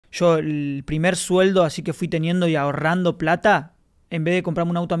yo el primer sueldo así que fui teniendo y ahorrando plata, en vez de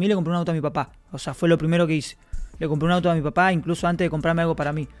comprarme un auto a mí, le compré un auto a mi papá. O sea, fue lo primero que hice. Le compré un auto a mi papá, incluso antes de comprarme algo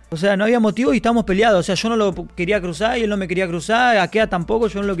para mí. O sea, no había motivo y estábamos peleados. O sea, yo no lo quería cruzar y él no me quería cruzar. Akea tampoco,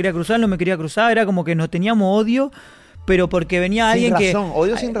 yo no lo quería cruzar, él no me quería cruzar. Era como que nos teníamos odio, pero porque venía alguien que... Sin razón,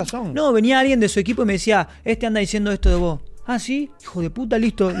 odio sin razón. No, venía alguien de su equipo y me decía, anda diciendo esto de vos. Ah, ¿sí? Hijo de puta,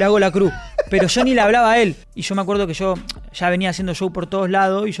 listo, le hago la cruz. Pero yo ni le hablaba a él. Y yo me acuerdo que yo ya venía haciendo show por todos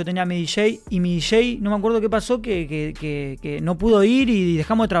lados y yo tenía mi DJ. Y mi DJ, no me acuerdo qué pasó, que no pudo ir y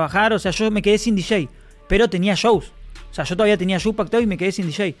dejamos de trabajar. O sea, yo me quedé sin DJ, pero tenía shows. O sea, yo todavía tenía show pactado y me quedé sin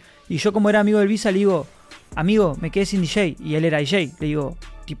DJ. Y yo, como era amigo del Visa, le digo, amigo, me quedé sin DJ. Y él era DJ. Le digo,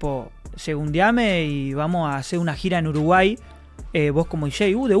 tipo, segundeame y vamos a hacer una gira en Uruguay. Vos como DJ,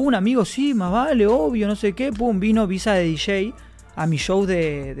 de un amigo, sí, más vale, obvio, no sé qué. Pum, vino Visa de DJ a mi show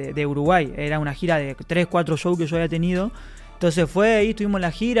de Uruguay. Era una gira de 3, 4 shows que yo había tenido. Entonces fue ahí, estuvimos en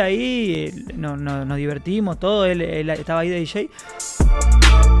la gira ahí, nos divertimos, todo. Él estaba ahí de DJ.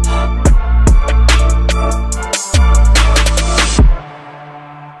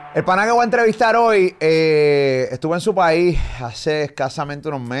 El pana que voy a entrevistar hoy estuvo en su país hace escasamente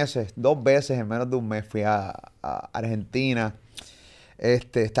unos meses, 2 veces, en menos de un mes fui a Argentina.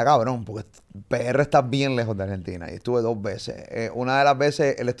 Está cabrón, porque PR está bien lejos de Argentina y estuve 2 veces. Una de las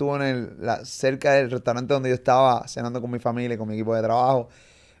veces él estuvo cerca del restaurante donde yo estaba cenando con mi familia y con mi equipo de trabajo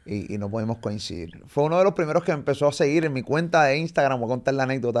y no pudimos coincidir. Fue uno de los primeros que me empezó a seguir en mi cuenta de Instagram. Voy a contar la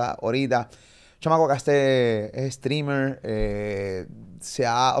anécdota ahorita. Chamaco que es streamer,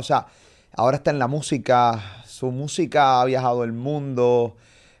 ahora está en la música, su música ha viajado el mundo,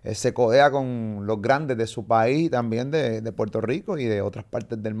 se codea con los grandes de su país, también de Puerto Rico y de otras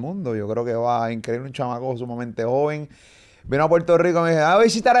partes del mundo. Yo creo que va increíble, un chamaco sumamente joven. Vino a Puerto Rico y me dijo, a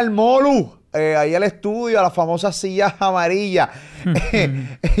visitar el Molu, ahí al estudio, a las famosas sillas amarillas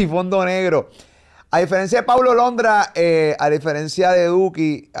y fondo negro. A diferencia de Pablo Londra, a diferencia de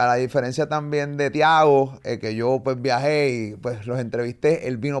Duki, a la diferencia también de Tiago, que yo pues viajé y pues los entrevisté,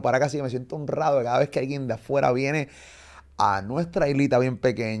 él vino para acá, así que me siento honrado de cada vez que alguien de afuera viene a nuestra islita bien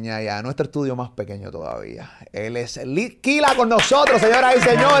pequeña y a nuestro estudio más pequeño todavía. Él es Killah con nosotros, señoras y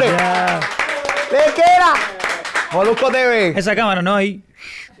señores. ¡Killah! Molusco TV. Esa cámara, ¿no? Ahí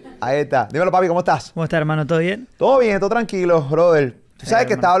está. Dímelo, papi, ¿cómo estás? ¿Cómo estás, hermano? ¿Todo bien? Todo bien, todo tranquilo, brother. Tú sabes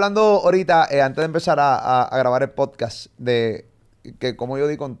que estaba hablando ahorita, antes de empezar a grabar el podcast, de que como yo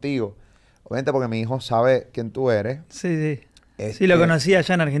di contigo, obviamente porque mi hijo sabe quién tú eres. Sí. Sí, lo conocí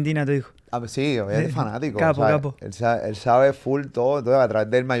allá en Argentina, tu hijo. Sí, es fanático. Capo. Él sabe full todo, entonces a través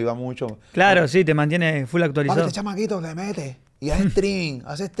de él me ayuda mucho. Claro, sí, te mantiene full actualizado. Este chamaquito le mete y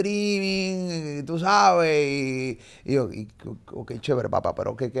hace streaming, tú sabes, y yo, ok, chévere, papá,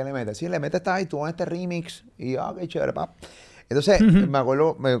 pero ¿qué le mete? Sí, le mete tú en este remix, y ok, chévere, papá. Entonces, me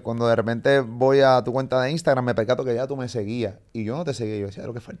acuerdo cuando de repente voy a tu cuenta de Instagram, me percato que ya tú me seguías y yo no te seguía. Yo decía,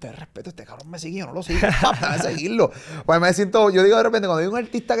 lo que falta de respeto, este cabrón me sigue, yo no lo sigo, déjame seguirlo. Pues me siento, yo digo de repente, cuando hay un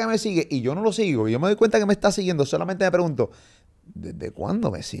artista que me sigue y yo no lo sigo, y yo me doy cuenta que me está siguiendo, solamente me pregunto, ¿desde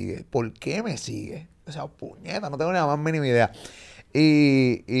cuándo me sigue? ¿Por qué me sigue? O sea, puñeta, no tengo ni la más mínima idea.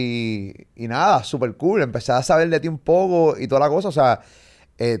 Y nada, súper cool. Empecé a saber de ti un poco y toda la cosa. O sea,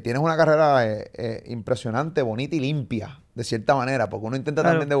 tienes una carrera impresionante, bonita y limpia, de cierta manera, porque uno intenta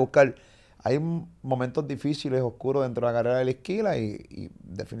también de buscar. Hay momentos difíciles, oscuros dentro de la carrera de Killah y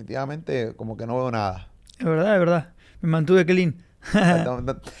definitivamente como que no veo nada. Es verdad. Me mantuve clean.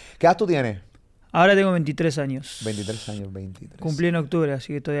 ¿Qué edad tú tienes? Ahora tengo 23 años. 23. Cumplí en octubre, así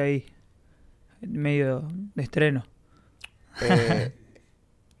que estoy ahí, en medio de estreno.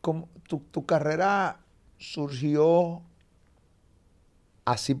 ¿Tu carrera surgió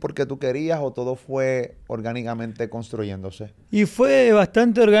así porque tú querías o todo fue orgánicamente construyéndose? Y fue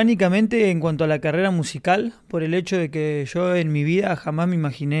bastante orgánicamente en cuanto a la carrera musical, por el hecho de que yo en mi vida jamás me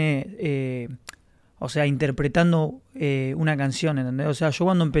imaginé, interpretando una canción, ¿entendés? O sea, yo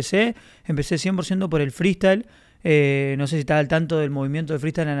cuando empecé 100% por el freestyle. No sé si estás al tanto del movimiento de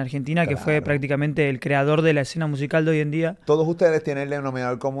freestyle en Argentina, claro, que fue prácticamente el creador de la escena musical de hoy en día. Todos ustedes tienen el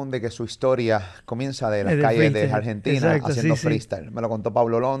denominador común de que su historia comienza de las calles de Argentina. Exacto, haciendo freestyle. Sí. Me lo contó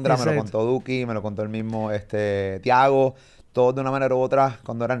Pablo Londra, me lo contó Duki, me lo contó el mismo Tiago. Todos de una manera u otra,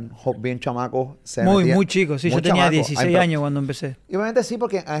 cuando eran bien chamacos. Muy chicos, sí. Yo tenía 16 años cuando empecé. Y obviamente sí,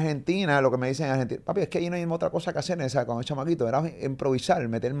 porque en Argentina, lo que me dicen en Argentina, papi, es que ahí no hay otra cosa que hacer. O sea, cuando el chamaquito era improvisar,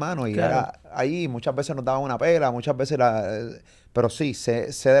 meter mano. Y claro, era ahí muchas veces nos daban una pela, muchas veces pero sí, sé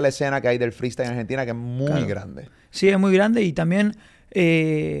de la escena que hay del freestyle en Argentina, que es muy grande. Sí, es muy grande y también,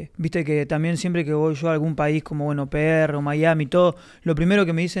 viste que también siempre que voy yo a algún país como, PR o Miami, todo, lo primero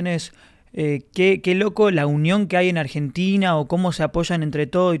que me dicen es, qué loco la unión que hay en Argentina o cómo se apoyan entre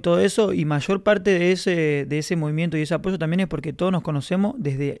todos y todo eso. Y mayor parte de ese movimiento y ese apoyo también es porque todos nos conocemos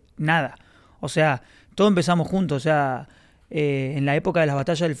desde nada. O sea, todos empezamos juntos. O sea, en la época de las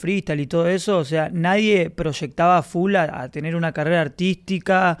batallas del freestyle y todo eso, o sea, nadie proyectaba full a tener una carrera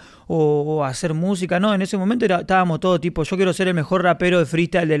artística o a hacer música. No, en ese momento estábamos todo tipo, yo quiero ser el mejor rapero de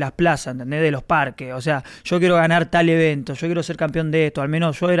freestyle de las plazas, ¿entendés? De los parques. O sea, yo quiero ganar tal evento, yo quiero ser campeón de esto. Al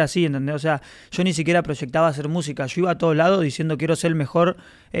menos yo era así, ¿entendés? O sea, yo ni siquiera proyectaba hacer música. Yo iba a todos lados diciendo quiero ser el mejor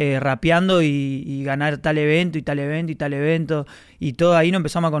rapeando y ganar tal evento y tal evento y tal evento. Y todo ahí nos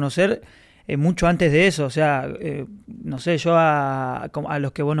empezamos a conocer. Mucho antes de eso, o sea, no sé, yo a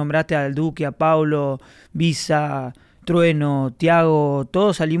los que vos nombraste, al Duque, a Paulo, Visa, Trueno, Tiago,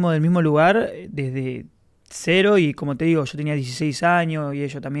 todos salimos del mismo lugar desde cero y como te digo, yo tenía 16 años y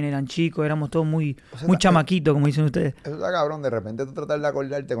ellos también eran chicos, éramos todos muy chamaquitos, como dicen ustedes. Eso está cabrón, de repente tú tratar de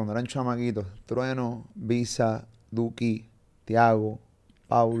acordarte cuando eran chamaquitos, Trueno, Visa, Duque, Tiago,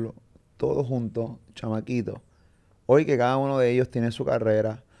 Paulo, todos juntos, chamaquitos. Hoy que cada uno de ellos tiene su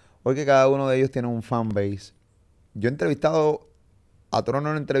carrera, hoy que cada uno de ellos tiene un fanbase. Yo he entrevistado, a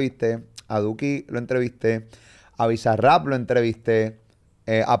Trono lo entrevisté, a Duki lo entrevisté, a BZRP lo entrevisté,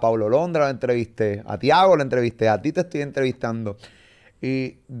 a Paulo Londra lo entrevisté, a Tiago lo entrevisté, a ti te estoy entrevistando.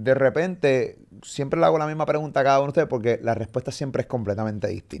 Y de repente, siempre le hago la misma pregunta a cada uno de ustedes porque la respuesta siempre es completamente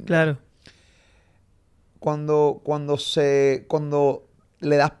distinta. Claro. Cuando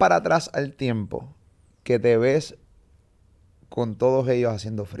le das para atrás al tiempo, que te ves con todos ellos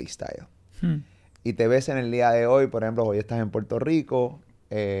haciendo freestyle. Y te ves en el día de hoy, por ejemplo, hoy estás en Puerto Rico,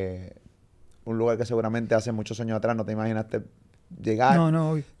 un lugar que seguramente hace muchos años atrás no te imaginaste llegar.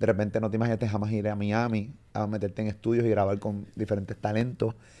 No, obvio. De repente no te imaginaste jamás ir a Miami, a meterte en estudios y grabar con diferentes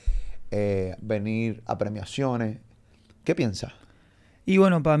talentos, venir a premiaciones. ¿Qué piensas? Y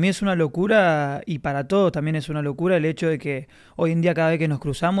bueno, para mí es una locura y para todos también es una locura el hecho de que hoy en día cada vez que nos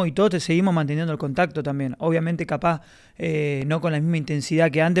cruzamos y todos te seguimos manteniendo el contacto también. Obviamente capaz no con la misma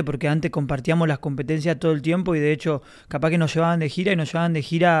intensidad que antes porque antes compartíamos las competencias todo el tiempo y de hecho capaz que nos llevaban de gira y nos llevaban de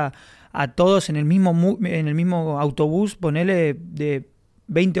gira a todos en el mismo autobús, ponele de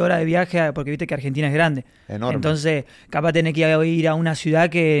 20 horas de viaje, porque viste que Argentina es grande. Enorme. Entonces, capaz tenés que ir a una ciudad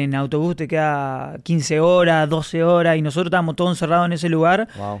que en autobús te queda 15 horas, 12 horas, y nosotros estábamos todos encerrados en ese lugar,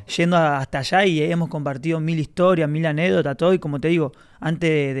 yendo hasta allá, y hemos compartido 1000 historias, 1000 anécdotas, todo, y como te digo,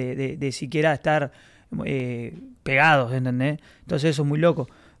 antes de siquiera estar pegados, ¿entendés? Entonces eso es muy loco.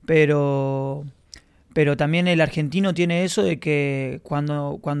 Pero también el argentino tiene eso de que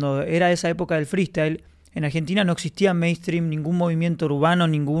cuando era esa época del freestyle, en Argentina no existía mainstream, ningún movimiento urbano,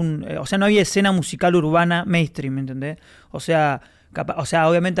 o sea, no había escena musical urbana mainstream, ¿entendés? O sea,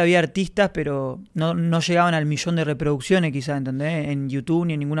 obviamente había artistas, pero no llegaban al 1.000.000 de reproducciones quizás, ¿entendés? En YouTube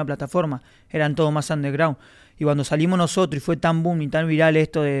ni en ninguna plataforma, eran todo más underground. Y cuando salimos nosotros y fue tan boom y tan viral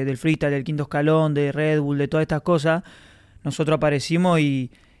esto del freestyle, del quinto escalón, de Red Bull, de todas estas cosas, nosotros aparecimos y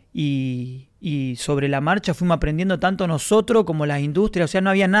sobre la marcha fuimos aprendiendo tanto nosotros como las industrias. O sea, no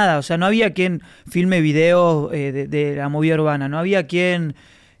había nada, o sea, no había quien filme videos de la movida urbana, no había quien,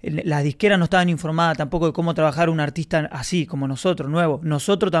 las disqueras no estaban informadas tampoco de cómo trabajar un artista así como nosotros, nuevo.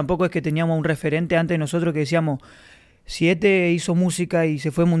 Nosotros tampoco es que teníamos un referente antes de nosotros que decíamos, si este hizo música y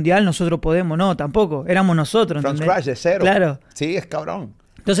se fue mundial, nosotros podemos. No, tampoco, éramos nosotros. From scratch, de cero. Claro. Sí, es cabrón.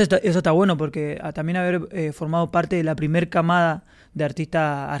 Entonces eso está bueno porque también haber formado parte de la primer camada de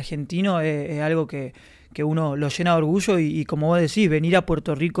artistas argentinos es algo que uno lo llena de orgullo y como vos decís, venir a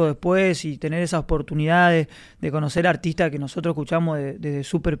Puerto Rico después y tener esas oportunidades de conocer artistas que nosotros escuchamos desde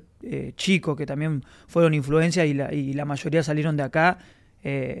súper chicos, que también fueron influencias y la mayoría salieron de acá,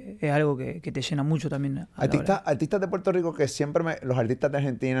 es algo que te llena mucho también. Artistas de Puerto Rico que siempre, los artistas de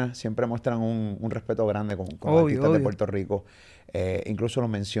Argentina siempre muestran un respeto grande con los artistas de Puerto Rico. Incluso lo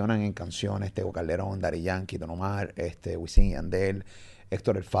mencionan en canciones, Tego Calderón, Daddy Yankee, Don Omar, Wisin y Yandel,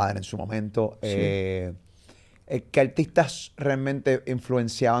 Héctor el Father en su momento. Sí. ¿Qué artistas realmente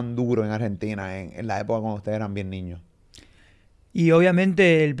influenciaban duro en Argentina en la época cuando ustedes eran bien niños? Y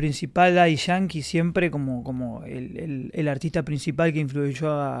obviamente el principal, Daddy Yankee, siempre como el artista principal que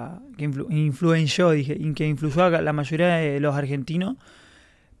influyó a la mayoría de los argentinos.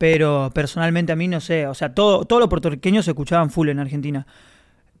 Pero personalmente a mí no sé, o sea, todos los puertorriqueños se escuchaban full en Argentina.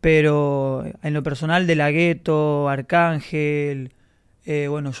 Pero en lo personal de La Ghetto, Arcángel,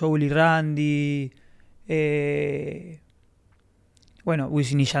 Joel y Randy,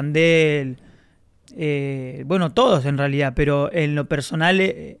 Wisin y Yandel, todos en realidad, pero en lo personal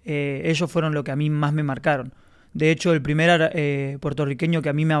ellos fueron lo que a mí más me marcaron. De hecho, el primer puertorriqueño que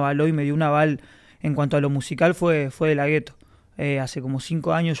a mí me avaló y me dio un aval en cuanto a lo musical fue de La Ghetto. hace como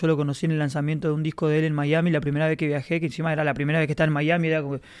 5 años yo lo conocí en el lanzamiento de un disco de él en Miami, la primera vez que viajé, que encima era la primera vez que estaba en Miami, era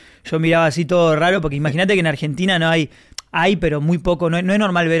como que yo miraba así todo raro, porque imagínate que en Argentina no hay, pero muy poco, no es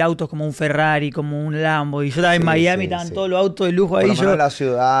normal ver autos como un Ferrari, como un Lambo, y yo estaba en Miami, estaban todos los autos de lujo ahí. Por lo menos en la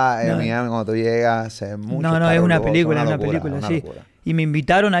ciudad, en Miami, cuando tú llegas, es mucho. No, es una película, sí. Locura. Y me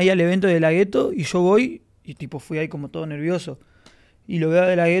invitaron ahí al evento de La Ghetto, y yo voy, y tipo fui ahí como todo nervioso. Y lo veo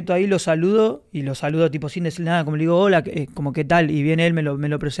de La Ghetto ahí, lo saludo tipo sin decir nada, como le digo, hola, como qué tal, y viene él, me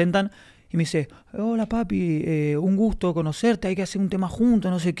lo presentan, y me dice, hola papi, un gusto conocerte, hay que hacer un tema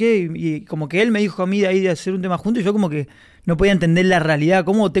juntos, no sé qué, y como que él me dijo a mí de ahí de hacer un tema juntos, y yo como que no podía entender la realidad,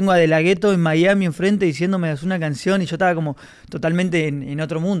 cómo tengo a De La Ghetto en Miami enfrente diciéndome haz una canción, y yo estaba como totalmente en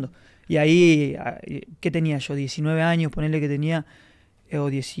otro mundo. Y ahí, ¿qué tenía yo? 19 años, ponerle que tenía, o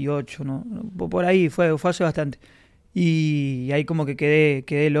 18, ¿no? Por ahí, fue hace bastante. Y ahí como que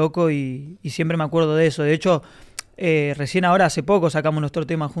quedé loco y siempre me acuerdo de eso. De hecho, recién ahora, hace poco, sacamos nuestro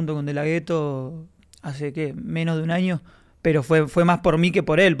tema junto con De La Ghetto, hace menos de un año, pero fue más por mí que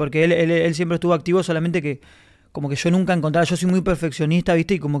por él, porque él siempre estuvo activo, solamente que como que yo nunca encontraba, yo soy muy perfeccionista,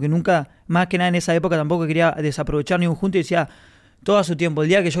 ¿viste? Y como que nunca, más que nada en esa época, tampoco quería desaprovechar ni un junto y decía, todo a su tiempo, el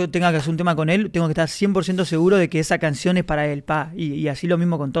día que yo tenga que hacer un tema con él, tengo que estar 100% seguro de que esa canción es para él, y así lo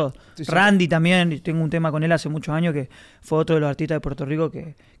mismo con todo. Sí. Randy también, tengo un tema con él hace muchos años, que fue otro de los artistas de Puerto Rico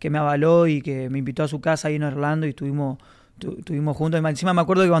que me avaló y que me invitó a su casa ahí en Orlando y estuvimos juntos. Encima me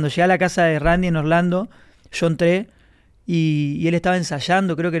acuerdo que cuando llegué a la casa de Randy en Orlando, yo entré y él estaba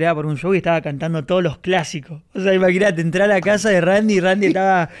ensayando, creo que era por un show, y estaba cantando todos los clásicos. O sea, imagínate, entré a la casa de Randy y Randy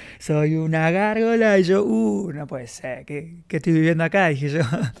estaba, soy una gárgola, y yo, no puede ser, ¿qué estoy viviendo acá? Dije yo.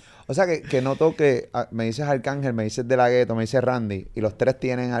 O sea, que noto que me dices Arcángel, me dices De La Ghetto, me dices Randy, y los tres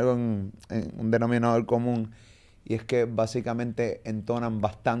tienen algo en un denominador común, y es que básicamente entonan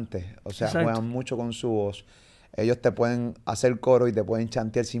bastante, o sea, Exacto. Juegan mucho con su voz. Ellos te pueden hacer coro y te pueden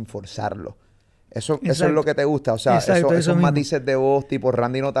chantear sin forzarlo. Eso es lo que te gusta, o sea, esos matices de voz tipo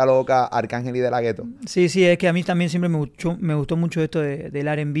Randy Nota Loca, Arcángel y De La Ghetto. Sí, es que a mmí también siempre me gustó mucho esto del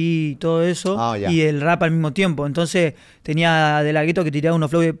R&B y todo eso, y el rap al mismo tiempo. Entonces tenía De La Ghetto que tiraba unos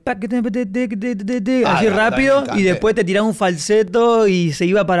flows de así rápido, y después te tiraba un falseto y se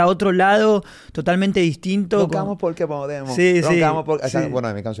iba para otro lado totalmente distinto. Roncamos porque podemos. Sí. Bueno,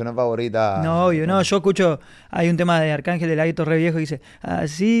 de mis canciones favoritas. No, obvio, no, yo escucho, hay un tema de Arcángel De La Ghetto re viejo que dice,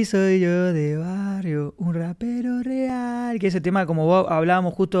 así soy yo de barrio, un rapero real, que ese tema, como vos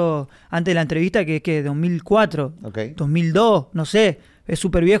hablábamos justo antes de la entrevista, que es que 2004, 2002, no sé, es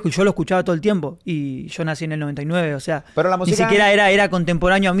súper viejo y yo lo escuchaba todo el tiempo, y yo nací en el 99, o sea, pero la música... ni siquiera era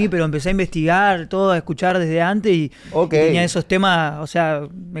contemporáneo a mí, pero empecé a investigar todo, a escuchar desde antes y tenía esos temas, o sea,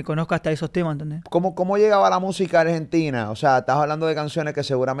 me conozco hasta esos temas, ¿entendés? ¿Cómo llegaba la música argentina? O sea, estás hablando de canciones que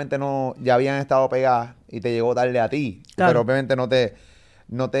seguramente ya habían estado pegadas y te llegó tarde a ti, claro. Pero obviamente no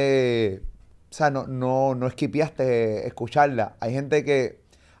te o sea, no esquipeaste escucharla. Hay gente que...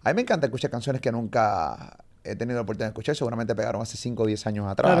 A mí me encanta escuchar canciones que nunca he tenido la oportunidad de escuchar. Seguramente pegaron hace 5 o 10 años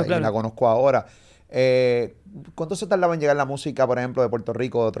atrás, claro. Y la conozco ahora. ¿Cuánto se tardaba en llegar la música, por ejemplo, de Puerto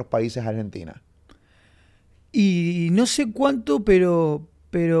Rico o de otros países a Argentina? Y no sé cuánto, pero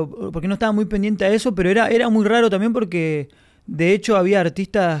porque no estaba muy pendiente a eso, pero era muy raro también porque de hecho había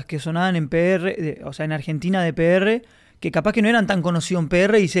artistas que sonaban en PR, o sea, en Argentina de PR, que capaz que no eran tan conocidos en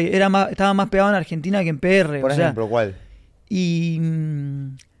PR y estaba más pegado en Argentina que en PR. Por ejemplo, ¿cuál? Y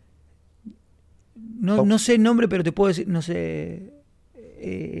no sé el nombre, pero te puedo decir, no sé,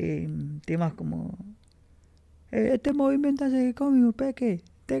 temas como este movimiento hace conmigo, peque,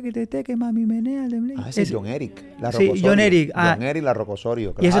 teque, mami, menea, ese es John Eric, la sí, Rocosorio. John Eric. John Eric, la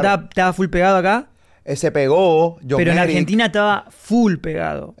Rocosorio, claro. ¿Y eso estaba full pegado acá? Ese pegó, John pero en Eric. Argentina estaba full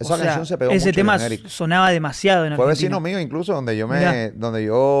pegado. Esa canción se pegó mucho. Ese tema sonaba demasiado en Argentina. Fue vecino mío incluso, donde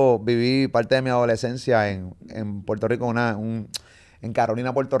yo viví parte de mi adolescencia en Puerto Rico, en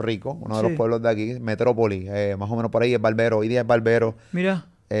Carolina, Puerto Rico, uno de los pueblos de aquí, Metrópoli, más o menos por ahí es Barbero, hoy día es Barbero. Mira.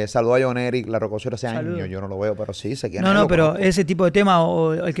 Saludo a John Eric, la Rocosorio hace años, yo no lo veo, pero sí, sé quién es. No, pero ese tipo de tema,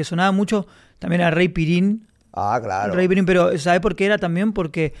 o el que sonaba mucho, también era Rey Pirín. Ah, claro. Rey Pirín, pero ¿sabes por qué era también?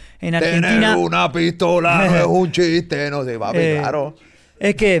 Porque en Argentina... Tener una pistola no es un chiste, no sé, papi, claro.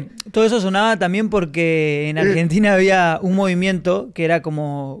 Es que todo eso sonaba también porque en Argentina había un movimiento que era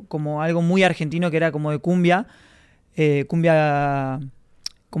como algo muy argentino, que era como de cumbia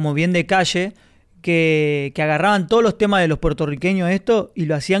como bien de calle, que agarraban todos los temas de los puertorriqueños y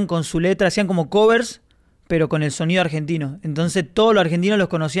lo hacían con su letra, hacían como covers, pero con el sonido argentino. Entonces todos los argentinos los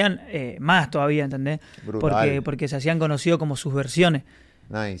conocían más todavía, ¿entendés? Porque se hacían conocidos como sus versiones.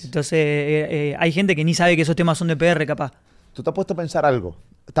 Nice. Entonces hay gente que ni sabe que esos temas son de PR, capaz. ¿Tú te has puesto a pensar algo?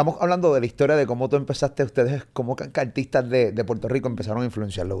 estamos hablando de la historia de cómo tú empezaste, ustedes, cómo artistas de Puerto Rico empezaron a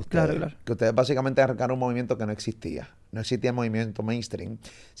influenciarlo a ustedes. Claro, claro. Que ustedes básicamente arrancaron un movimiento que no existía. No existía el movimiento mainstream.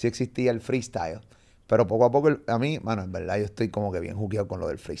 Sí existía el freestyle. Pero poco a poco, a mí, mano, en verdad yo estoy como que bien jugueado con lo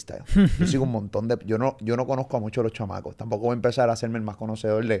del freestyle. Yo sigo un montón de... Yo no conozco a muchos de los chamacos. Tampoco voy a empezar a hacerme el más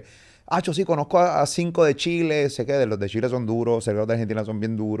conocedor de... Yo sí conozco a 5 de Chile. Sé que de los de Chile son duros. Sé que los de Argentina son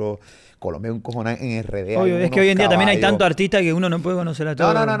bien duros. Colombia es un cojonal en RD. Obvio, es que hoy en día también hay tanto artista que uno no puede conocer a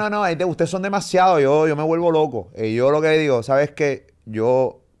todos. No. Ustedes son demasiado. Yo me vuelvo loco. Yo lo que digo, ¿sabes qué?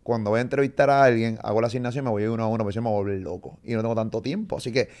 Yo... Cuando voy a entrevistar a alguien, hago la asignación, me voy uno a uno, porque si me voy a volver loco. Y no tengo tanto tiempo.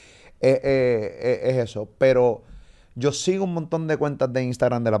 Así que es eso. Pero yo sigo un montón de cuentas de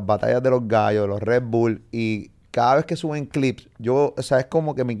Instagram de las batallas de los gallos, de los Red Bull. Y cada vez que suben clips, yo, o sea, es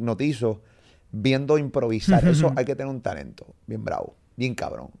como que me hipnotizo viendo improvisar. Eso hay que tener un talento bien bravo, bien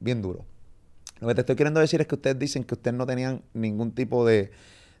cabrón, bien duro. Lo que te estoy queriendo decir es que ustedes dicen que ustedes no tenían ningún tipo de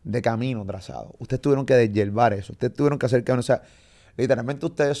camino trazado. Ustedes tuvieron que deshiervar eso. Ustedes tuvieron que hacer camino. O sea, literalmente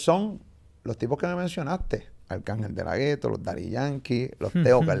ustedes son los tipos que me mencionaste. Arcángel de la Gueto, los Daddy Yankee, los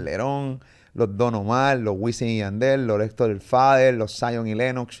Teo Calderón, los Don Omar, los Wisin y Yandel, los Héctor el Father, los Zion y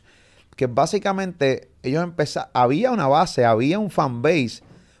Lennox. Que básicamente ellos empezaron... Había una base, había un fanbase,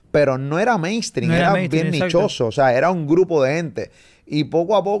 pero no era mainstream, era bien nichoso. O sea, era un grupo de gente. Y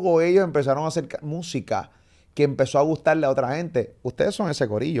poco a poco ellos empezaron a hacer música que empezó a gustarle a otra gente. Ustedes son ese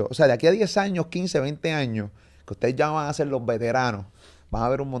corillo. O sea, de aquí a 10 años, 15, 20 años... que ustedes ya van a ser los veteranos, van a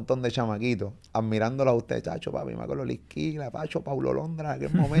ver un montón de chamaquitos admirándolo a ustedes. Chacho, papi, me acuerdo Killah, Pacho, Paulo Londra, en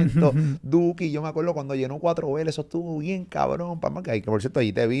aquel momento, Duki, yo me acuerdo cuando llenó 4 Vélez, eso estuvo bien cabrón, que por cierto,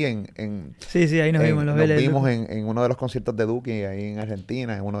 ahí te vi Sí, ahí nos vimos, los Vélez. Nos vimos en uno de los conciertos de Duki, ahí en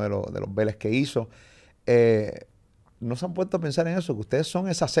Argentina, en uno de los Vélez que hizo. ¿No se han puesto a pensar en eso? Que ustedes son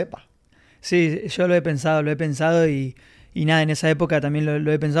esa cepa. Sí, yo lo he pensado y nada, en esa época también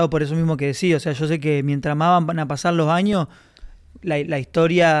lo he pensado por eso mismo que decía. O sea, yo sé que mientras más van a pasar los años, la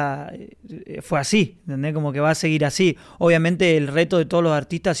historia fue así, ¿entendés? Como que va a seguir así. Obviamente el reto de todos los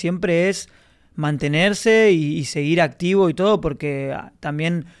artistas siempre es mantenerse y seguir activo y todo, porque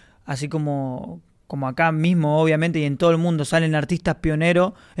también, así como acá mismo, obviamente, y en todo el mundo salen artistas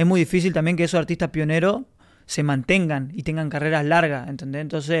pioneros, es muy difícil también que esos artistas pioneros se mantengan y tengan carreras largas, ¿entendés?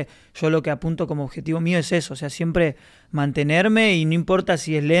 Entonces yo lo que apunto como objetivo mío es eso, o sea, siempre mantenerme y no importa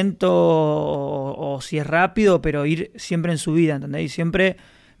si es lento o si es rápido, pero ir siempre en su vida, ¿entendés? Y siempre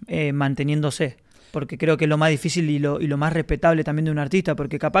manteniéndose, porque creo que es lo más difícil y lo más respetable también de un artista,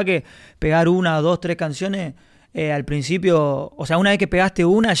 porque capaz que pegar 1, 2, 3 canciones al principio, o sea, una vez que pegaste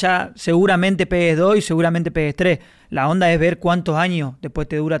una, ya seguramente pegues 2 y seguramente pegues 3. La onda es ver cuántos años después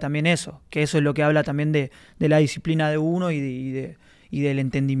te dura también eso, que eso es lo que habla también de la disciplina de uno y del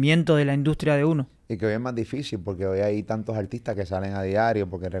entendimiento de la industria de uno. Y que hoy es más difícil porque hoy hay tantos artistas que salen a diario,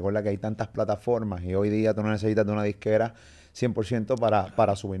 porque recuerda que hay tantas plataformas y hoy día tú no necesitas de una disquera 100%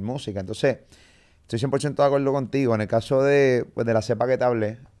 para subir música. Entonces, estoy 100% de acuerdo contigo. En el caso de la cepa que te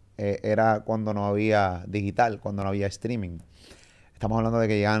hablé, era cuando no había digital, cuando no había streaming. Estamos hablando de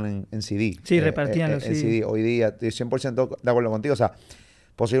que llegaban en CD. Sí, repartían los CD. Hoy día estoy 100% de acuerdo contigo. O sea,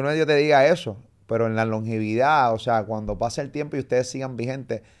 posiblemente yo te diga eso, pero en la longevidad, o sea, cuando pase el tiempo y ustedes sigan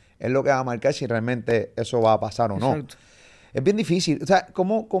vigentes, es lo que va a marcar si realmente eso va a pasar o no. Exacto. Es bien difícil. O sea,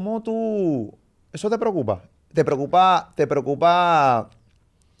 ¿cómo tú... ¿Eso te preocupa? ¿Te preocupa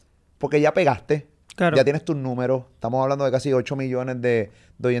porque ya pegaste? Claro. Ya tienes tus números. Estamos hablando de casi 8 millones de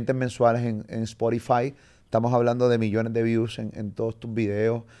oyentes mensuales en Spotify. Estamos hablando de millones de views en todos tus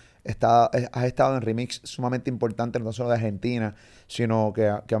videos. Has estado en remix sumamente importantes, no solo de Argentina, sino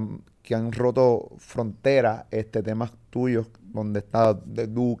que han roto fronteras, temas tuyos, donde está de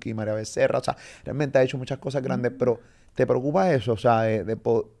Duki, María Becerra. O sea, realmente has hecho muchas cosas grandes, pero ¿te preocupa eso? O sea,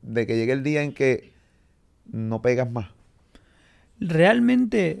 de que llegue el día en que no pegas más.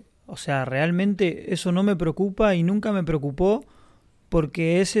 Realmente eso no me preocupa y nunca me preocupó,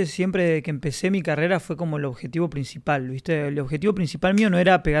 porque ese siempre desde que empecé mi carrera fue como el objetivo principal, ¿viste? El objetivo principal mío no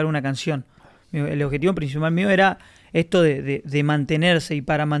era pegar una canción. El objetivo principal mío era esto de mantenerse, y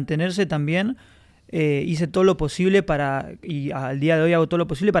para mantenerse también hice todo lo posible y al día de hoy hago todo lo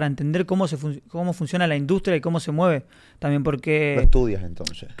posible para entender cómo funciona la industria y cómo se mueve. También porque... ¿Lo estudias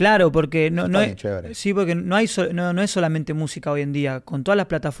entonces? Claro, porque porque no es solamente música hoy en día. Con todas las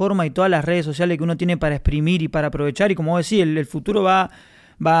plataformas y todas las redes sociales que uno tiene para exprimir y para aprovechar, y como vos decís, el futuro va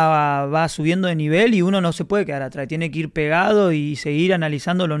subiendo de nivel y uno no se puede quedar atrás. Tiene que ir pegado y seguir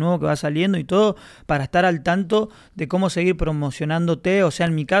analizando lo nuevo que va saliendo y todo para estar al tanto de cómo seguir promocionándote. O sea,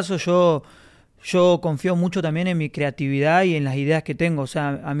 en mi caso yo yo confío mucho también en mi creatividad y en las ideas que tengo. O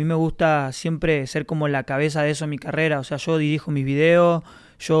sea, a mí me gusta siempre ser como la cabeza de eso en mi carrera. O sea, yo dirijo mis videos,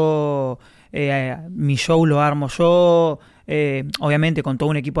 yo mi show lo armo yo, obviamente con todo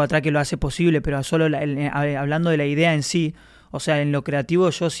un equipo de atrás que lo hace posible, pero solo hablando de la idea en sí, o sea, en lo creativo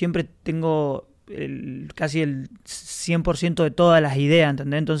yo siempre tengo casi el 100% de todas las ideas,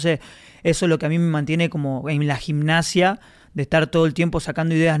 ¿entendés? Entonces, eso es lo que a mí me mantiene como en la gimnasia, de estar todo el tiempo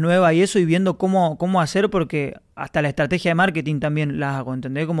sacando ideas nuevas y eso, y viendo cómo hacer, porque hasta la estrategia de marketing también la hago,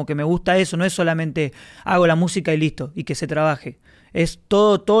 ¿entendés? Como que me gusta eso, no es solamente hago la música y listo, y que se trabaje. Es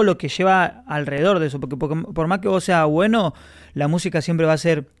todo lo que lleva alrededor de eso, porque por más que vos seas bueno, la música siempre va a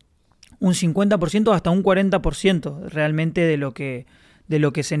ser un 50% hasta un 40% realmente de lo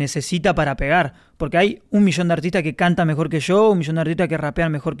que se necesita para pegar. Porque hay 1.000.000 de artistas que cantan mejor que yo, 1.000.000 de artistas que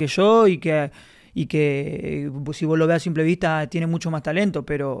rapean mejor que yo y que si vos lo ves a simple vista tiene mucho más talento,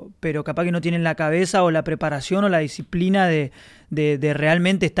 pero capaz que no tienen la cabeza o la preparación o la disciplina de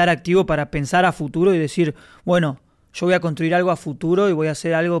realmente estar activo para pensar a futuro y decir, bueno, yo voy a construir algo a futuro y voy a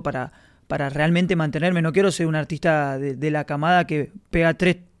hacer algo para realmente mantenerme. No quiero ser un artista de la camada que pega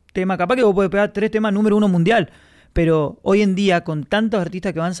 3 temas, capaz que vos podés pegar 3 temas número 1 mundial, pero hoy en día con tantos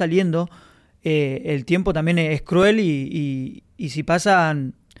artistas que van saliendo, el tiempo también es cruel y si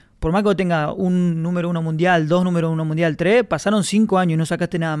pasan, por más que vos tengas un número 1 mundial, 2 número 1 mundial, 3, pasaron 5 años y no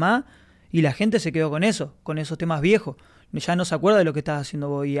sacaste nada más y la gente se quedó con eso, con esos temas viejos. Ya no se acuerda de lo que estás haciendo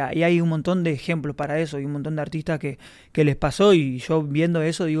vos y hay un montón de ejemplos para eso y un montón de artistas que les pasó y yo viendo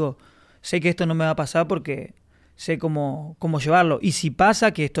eso digo, sé que esto no me va a pasar porque sé cómo llevarlo. Y si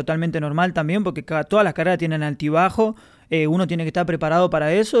pasa, que es totalmente normal también, porque todas las carreras tienen altibajo, uno tiene que estar preparado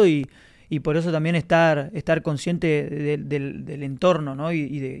para eso y por eso también estar consciente del entorno, ¿no?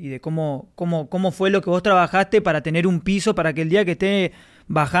 Y de cómo fue lo que vos trabajaste para tener un piso, para que el día que esté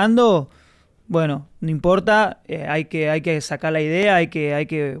bajando, bueno, no importa, hay que sacar la idea, hay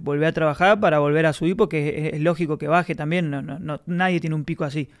que volver a trabajar para volver a subir, porque es lógico que baje también, no, nadie tiene un pico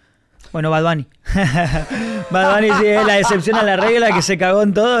así. Bueno, Bad Bunny. Bad Bunny sí es la excepción a la regla, que se cagó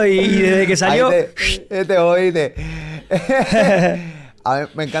en todo y desde que salió... Oíste. A ver,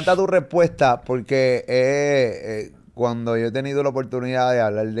 me encanta tu respuesta porque cuando yo he tenido la oportunidad de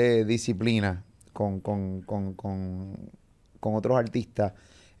hablar de disciplina con otros artistas,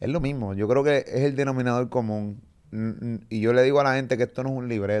 es lo mismo. Yo creo que es el denominador común. Y yo le digo a la gente que esto no es un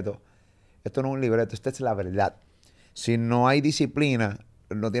libreto. Esto no es un libreto, esta es la verdad. Si no hay disciplina,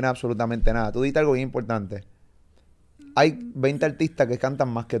 no tienes absolutamente nada. Tú dijiste algo bien importante. Hay 20 artistas que cantan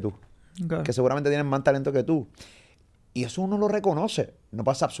más que tú. Okay. Que seguramente tienen más talento que tú. Y eso uno lo reconoce. No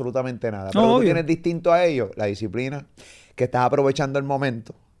pasa absolutamente nada. Pero tú tienes distinto a ellos la disciplina, que estás aprovechando el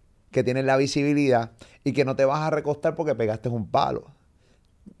momento, que tienes la visibilidad y que no te vas a recostar porque pegaste un palo.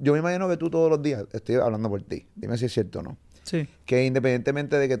 Yo me imagino que tú todos los días, estoy hablando por ti, dime si es cierto o no, sí, que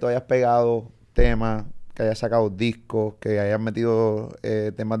independientemente de que tú hayas pegado temas, que hayas sacado discos, que hayas metido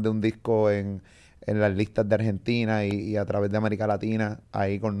temas de un disco en las listas de Argentina y a través de América Latina,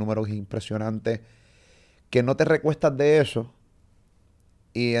 ahí con números impresionantes, que no te recuestas de eso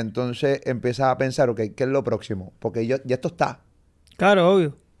y entonces empiezas a pensar, ok, ¿qué es lo próximo? Porque ya esto está. Claro,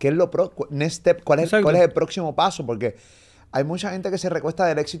 obvio. ¿Qué es lo próximo? Next step, ¿cuál es el próximo paso? Porque hay mucha gente que se recuesta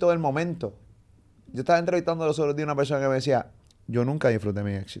del éxito del momento. Yo estaba entrevistando los otros días a una persona que me decía, yo nunca disfruté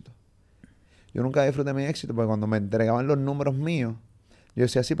mi éxito. Yo nunca disfruté mi éxito porque cuando me entregaban los números míos, yo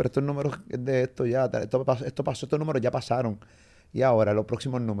decía, sí, pero estos números de esto ya, esto pasó, estos números ya pasaron. Y ahora, los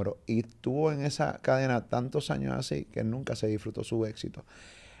próximos números. Y estuvo en esa cadena tantos años así que nunca se disfrutó su éxito.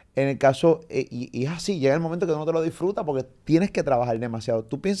 En el caso, y es así, llega el momento que no te lo disfrutas porque tienes que trabajar demasiado.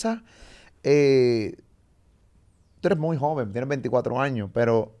 Tú piensas, tú eres muy joven, tienes 24 años,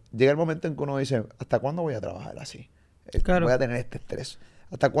 pero llega el momento en que uno dice, ¿hasta cuándo voy a trabajar así? Claro. Voy a tener este estrés.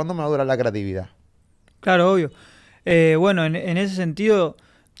 ¿Hasta cuándo me va a durar la creatividad? Claro, obvio. Bueno, en ese sentido,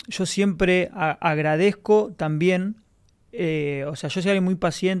 yo siempre agradezco también, o sea, yo soy alguien muy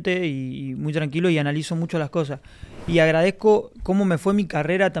paciente y muy tranquilo y analizo mucho las cosas. Y agradezco cómo me fue mi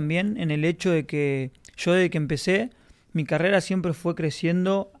carrera también, en el hecho de que yo desde que empecé, mi carrera siempre fue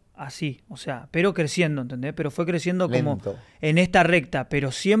creciendo así, o sea, pero creciendo, ¿entendés? Pero fue creciendo lento, como en esta recta,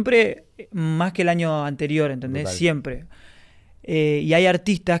 pero siempre más que el año anterior, ¿entendés? Total. Siempre. Y hay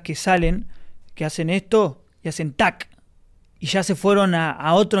artistas que salen, que hacen esto y hacen tac, y ya se fueron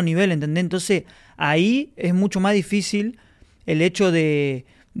a otro nivel, ¿entendés? Entonces ahí es mucho más difícil el hecho de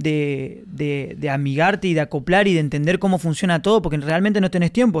amigarte y de acoplar y de entender cómo funciona todo, porque realmente no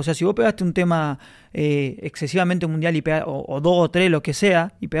tenés tiempo. O sea, si vos pegaste un tema excesivamente mundial y o 2 o 3, lo que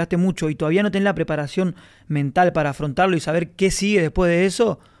sea, y pegaste mucho y todavía no tenés la preparación mental para afrontarlo y saber qué sigue después de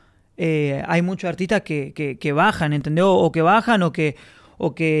eso, hay muchos artistas que bajan, ¿entendés? O que bajan o que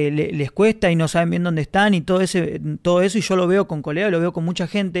les cuesta y no saben bien dónde están y todo eso, y yo lo veo con colegas, lo veo con mucha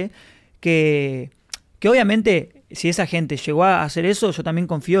gente que obviamente si esa gente llegó a hacer eso, yo también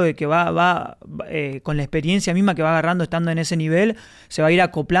confío de que va con la experiencia misma que va agarrando estando en ese nivel, se va a ir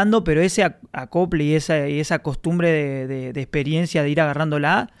acoplando, pero ese acople y esa costumbre de experiencia de ir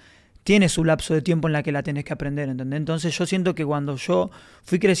agarrándola tiene su lapso de tiempo en la que la tenés que aprender, ¿entendés? Entonces yo siento que cuando yo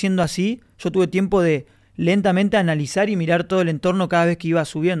fui creciendo así, yo tuve tiempo de lentamente analizar y mirar todo el entorno cada vez que iba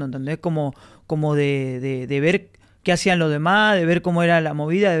subiendo, ¿entendés? Como de ver qué hacían los demás, de ver cómo era la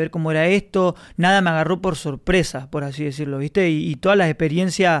movida, de ver cómo era esto. Nada me agarró por sorpresa, por así decirlo, ¿viste? Y todas las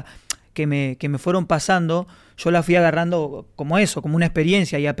experiencias que me fueron pasando, yo las fui agarrando como eso, como una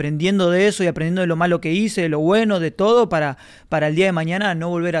experiencia, y aprendiendo de eso, y aprendiendo de lo malo que hice, de lo bueno, de todo, para el día de mañana no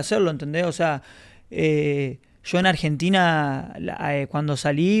volver a hacerlo, ¿entendés? O sea, yo en Argentina, cuando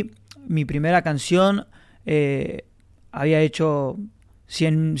salí, mi primera canción había hecho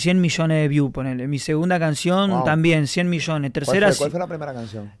 100 millones de views, ponele. Mi segunda canción también, 100 millones. Tercera, ¿Cuál fue la primera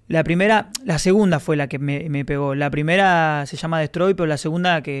canción? La segunda fue la que me pegó. La primera se llama Destroy, pero la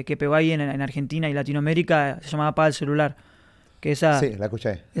segunda que pegó ahí en Argentina y Latinoamérica se llamaba Apaga el Celular. Que esa, sí, la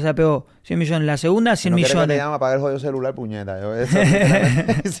escuché. Esa pegó 100 millones. La segunda, 100 millones. Que te llama Apagar el jodido celular, puñeta.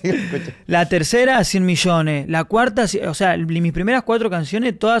 Sí, la tercera, 100 millones. La cuarta, o sea, mis primeras 4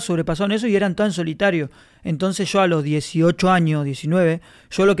 canciones todas sobrepasaron eso y eran todas en solitario. Entonces yo a los 18 años, 19,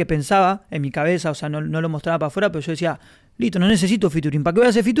 yo lo que pensaba en mi cabeza, o sea, no lo mostraba para afuera, pero yo decía, listo, no necesito featuring. ¿Para qué voy a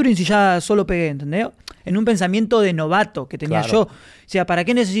hacer featuring si ya solo pegué, ¿entendés? En un pensamiento de novato que tenía yo. O sea, ¿para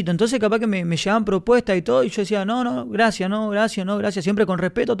qué necesito? Entonces capaz que me llevaban propuestas y todo, y yo decía, no, gracias, siempre con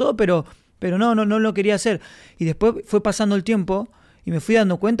respeto todo, pero no lo quería hacer. Y después fue pasando el tiempo y me fui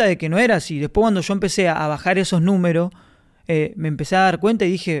dando cuenta de que no era así. Después cuando yo empecé a bajar esos números, me empecé a dar cuenta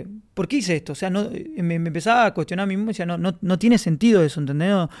y dije, ¿por qué hice esto? O sea, me empezaba a cuestionar a mí mismo y decía, no tiene sentido eso,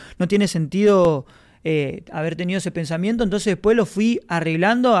 ¿entendés? No tiene sentido haber tenido ese pensamiento. Entonces después lo fui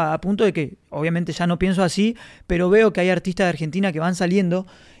arreglando a punto de que obviamente ya no pienso así, pero veo que hay artistas de Argentina que van saliendo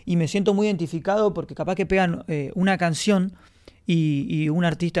y me siento muy identificado porque capaz que pegan una canción y un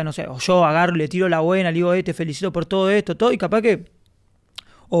artista, no sé, o yo agarro, le tiro la buena, le digo, te felicito por todo esto, todo, y capaz que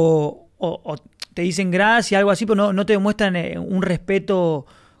o te dicen gracias, algo así, pero no te demuestran un respeto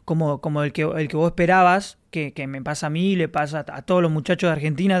como el que vos esperabas, que me pasa a mí, le pasa a todos los muchachos de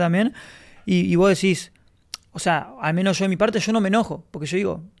Argentina también, y vos decís, o sea, al menos yo de mi parte, yo no me enojo, porque yo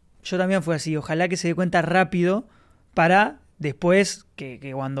digo, yo también fui así, ojalá que se dé cuenta rápido para después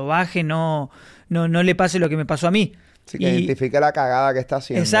que cuando baje no le pase lo que me pasó a mí. Sí, que identifique la cagada que está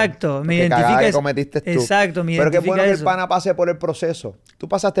haciendo. Exacto, me identifica que cometiste tú. Exacto, me Pero qué bueno que eso. el pana pase por el proceso. Tú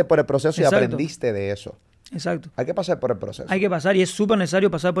pasaste por el proceso y aprendiste de eso. Exacto. Hay que pasar por el proceso. Hay que pasar y es súper necesario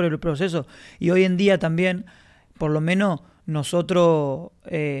pasar por el proceso. Y hoy en día también, por lo menos nosotros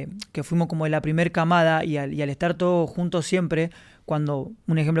que fuimos como de la primer camada y al estar todos juntos siempre,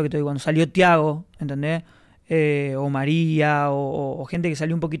 un ejemplo que te doy, cuando salió Tiago, ¿entendés? O María o gente que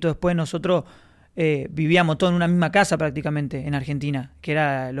salió un poquito después, nosotros vivíamos todos en una misma casa prácticamente en Argentina, que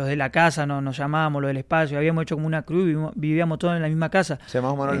era los de la casa, nos llamábamos, los del espacio, habíamos hecho como una cruz y vivíamos todos en la misma casa. Sé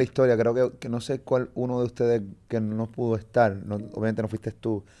más o menos la historia, creo que no sé cuál uno de ustedes que no pudo estar, obviamente no fuiste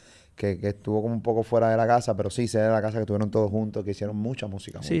tú, que estuvo como un poco fuera de la casa, pero sí, sé de la casa que estuvieron todos juntos, que hicieron mucha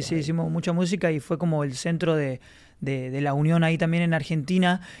música. Sí, hicimos mucha música y fue como el centro de la unión ahí también en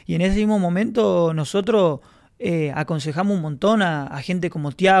Argentina, y en ese mismo momento nosotros aconsejamos un montón a gente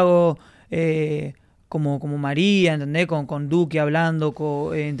como Tiago, como María, ¿entendés? Con Duque hablando,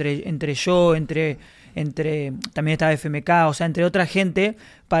 entre yo, también estaba FMK, o sea, entre otra gente,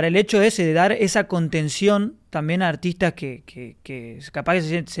 para el hecho ese de dar esa contención también a artistas que capaz que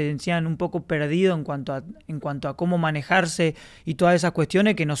se sentían un poco perdidos en cuanto a cómo manejarse y todas esas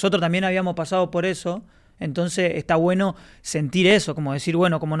cuestiones, que nosotros también habíamos pasado por eso. Entonces está bueno sentir eso, como decir,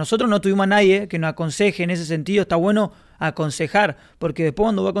 bueno, como nosotros no tuvimos a nadie que nos aconseje en ese sentido, está bueno aconsejar, porque después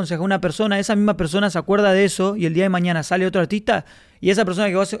cuando va a aconsejar a una persona, esa misma persona se acuerda de eso y el día de mañana sale otro artista y esa persona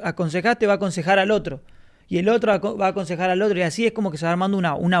que vos aconsejaste va a aconsejar al otro y el otro va a aconsejar al otro y así es como que se va armando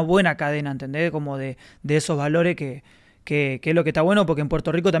una buena cadena, ¿entendés? Como de esos valores que es lo que está bueno, porque en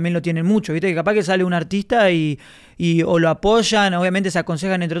Puerto Rico también lo tienen mucho, ¿viste? Que capaz que sale un artista y o lo apoyan, obviamente se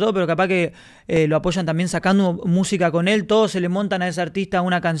aconsejan entre todos, pero capaz que lo apoyan también sacando música con él, todos se le montan a ese artista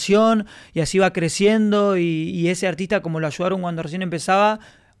una canción y así va creciendo y ese artista, como lo ayudaron cuando recién empezaba,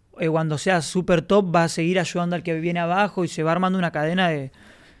 cuando sea super top va a seguir ayudando al que viene abajo y se va armando una cadena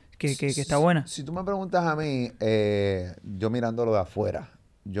que está buena. Si tú me preguntas a mí, yo mirándolo de afuera,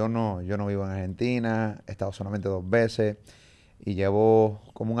 yo no vivo en Argentina, he estado solamente 2 veces. y llevo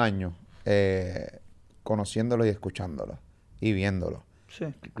como un año conociéndolo y escuchándolo y viéndolo. Sí.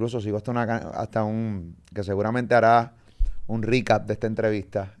 Incluso sigo hasta un que seguramente hará un recap de esta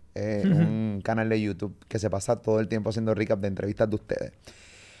entrevista, un canal de YouTube que se pasa todo el tiempo haciendo recap de entrevistas de ustedes.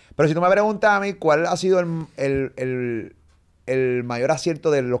 Pero si tú me preguntas a mí cuál ha sido el mayor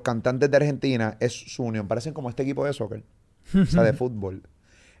acierto de los cantantes de Argentina, es su unión. Parecen como este equipo de soccer, o sea, de fútbol.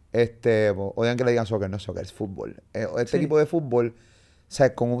 Odian que le digan soccer, no es soccer, es fútbol. Este equipo de fútbol, o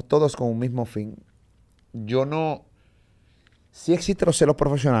sea, todos con un mismo fin. Yo no... Sí existen los celos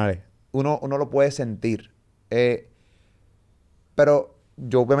profesionales. Uno lo puede sentir. Pero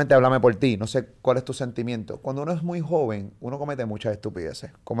yo obviamente háblame por ti. No sé cuál es tu sentimiento. Cuando uno es muy joven, uno comete muchas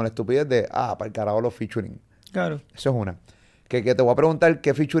estupideces. Como la estupidez de, para el carajo los featuring. Claro. Eso es una. Que te voy a preguntar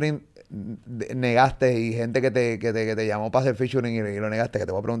qué featuring negaste y gente que te llamó para hacer featuring y lo negaste. Que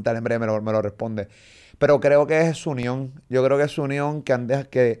te voy a preguntar en breve, me lo responde. Pero creo que es su unión. Yo creo que es su unión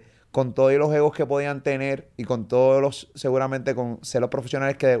que con todos los egos que podían tener y con todos los, seguramente con celos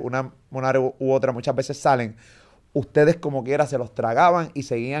profesionales que de una u otra muchas veces salen, ustedes como quiera se los tragaban y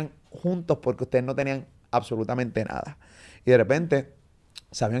seguían juntos porque ustedes no tenían absolutamente nada. Y de repente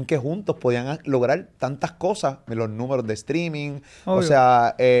sabían que juntos podían lograr tantas cosas, los números de streaming, obvio. O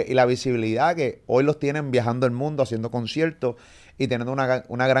sea, y la visibilidad que hoy los tienen viajando el mundo, haciendo conciertos y teniendo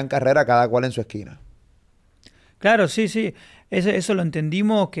una gran carrera cada cual en su esquina. Claro, sí, sí. Eso lo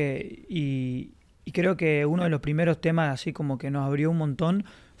entendimos y creo que uno de los primeros temas así como que nos abrió un montón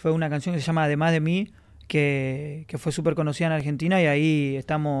fue una canción que se llama Además de mí, que fue súper conocida en Argentina y ahí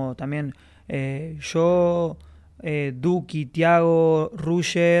estamos también yo, Duki, Tiago,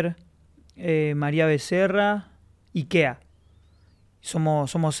 Rusher, María Becerra y Kea. Somos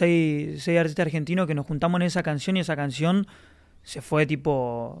seis artistas argentinos que nos juntamos en esa canción y esa canción se fue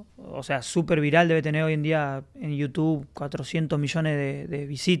tipo, o sea, súper viral, debe tener hoy en día en YouTube 400 millones de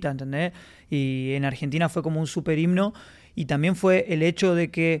visitas, ¿entendés? Y en Argentina fue como un súper himno y también fue el hecho de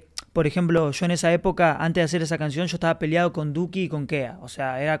que, por ejemplo, yo en esa época, antes de hacer esa canción, yo estaba peleado con Duki y con Kea, o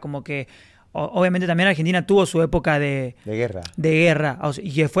sea, era como que, obviamente también Argentina tuvo su época de guerra. O sea,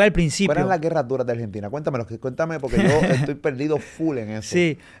 y que fue al principio. ¿Cuáles eran las guerras duras de Argentina? Cuéntame porque yo estoy perdido full en eso.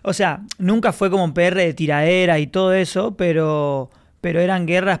 Sí, o sea, nunca fue como un PR de tiradera y todo eso, pero eran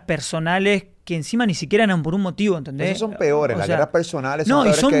guerras personales que encima ni siquiera eran por un motivo, ¿entendés? Esos son peores, las guerras personales son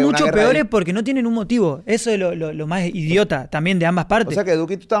peores. No, y son mucho peores porque no tienen un motivo. Eso es lo más idiota también de ambas partes. O sea que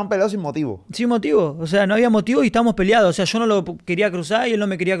Duque y tú estaban peleados sin motivo. Sin motivo, o sea, no había motivo y estábamos peleados. O sea, yo no lo quería cruzar y él no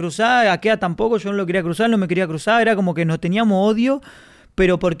me quería cruzar, Akea tampoco, yo no lo quería cruzar, él no me quería cruzar. Era como que nos teníamos odio,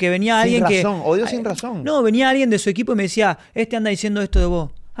 pero porque venía alguien que... Sin razón, odio sin razón. No, venía alguien de su equipo y me decía, anda diciendo esto de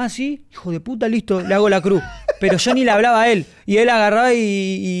vos. Ah, sí, hijo de puta, listo, le hago la cruz. Pero yo ni le hablaba a él. Y él agarraba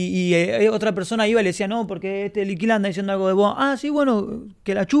y otra persona iba y le decía, no, porque Killah anda diciendo algo de vos. Ah, sí, bueno,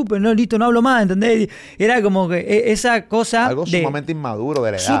 que la chupen, no, listo, no hablo más, ¿entendés? Era como que esa cosa... Algo sumamente inmaduro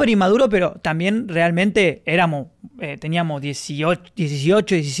de la edad. Súper inmaduro, pero también realmente teníamos 18,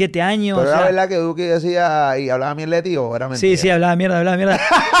 17 años. Pero era verdad que Duque decía y hablaba mierda de ti o era mentira. Sí, hablaba mierda.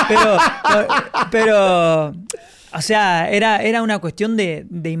 pero o sea, era una cuestión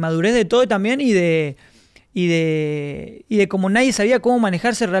de inmadurez de todo también y de como nadie sabía cómo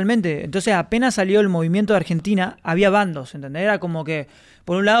manejarse realmente. Entonces apenas salió el movimiento de Argentina, había bandos, ¿entendés? Era como que,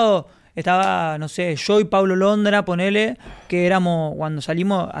 por un lado, estaba, no sé, yo y Pablo Londra, ponele, que éramos, cuando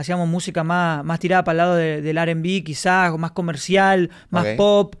salimos, hacíamos música más tirada para el lado del R&B, quizás, más comercial, más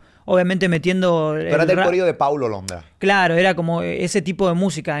pop, obviamente metiendo... Pero era del corillo de Pablo Londra. Claro, era como ese tipo de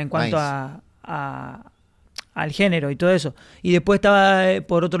música en cuanto al género y todo eso. Y después estaba,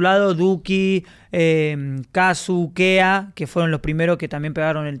 por otro lado, Duki, Kazu, Kea, que fueron los primeros que también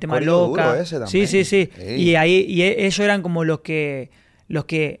pegaron el tema Loca. Duro ese también. Sí. Y ellos eran como los que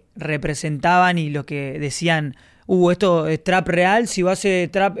representaban y los que decían, esto es trap real, si vas a ser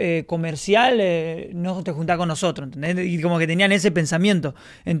trap comercial, no te juntás con nosotros, ¿entendés? Y como que tenían ese pensamiento.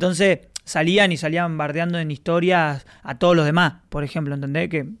 Entonces salían bardeando en historias a todos los demás, por ejemplo, ¿entendés?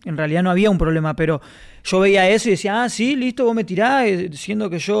 Que en realidad no había un problema, pero yo veía eso y decía, sí, listo, vos me tirás, diciendo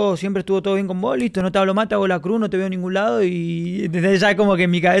que yo siempre estuvo todo bien con vos, listo, no te hablo más, te hago la cruz, no te veo en ningún lado, y ya como que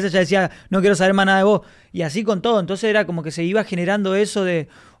en mi cabeza ya decía, no quiero saber más nada de vos, y así con todo. Entonces era como que se iba generando eso de,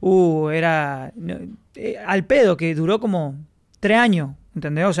 al pedo, que duró como 3 años,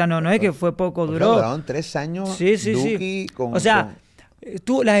 ¿entendés? O sea, no es que fue poco, duró. Duraron 3 años. Sí. O sea,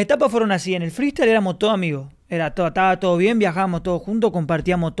 las etapas fueron así. En el freestyle éramos todos amigos. Estaba todo bien, viajábamos todos juntos,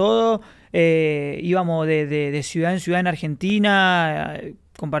 compartíamos todo. Íbamos de ciudad en ciudad en Argentina,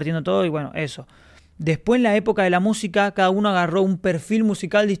 compartiendo todo y bueno, eso. Después, en la época de la música, cada uno agarró un perfil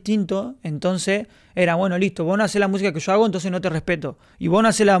musical distinto. Entonces, era, bueno, listo, vos no haces la música que yo hago, entonces no te respeto. Y vos no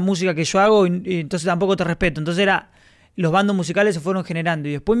haces la música que yo hago, y entonces tampoco te respeto. Entonces los bandos musicales se fueron generando.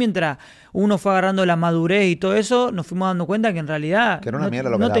 Y después, mientras uno fue agarrando la madurez y todo eso, nos fuimos dando cuenta que en realidad que era una mierda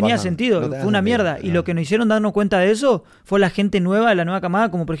lo que no tenía pasando. sentido. No tenía fue una sentido. mierda. Y lo que nos hicieron darnos cuenta de eso fue la gente nueva, la nueva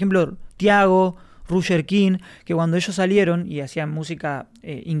camada, como por ejemplo Tiago, Roger King, que cuando ellos salieron y hacían música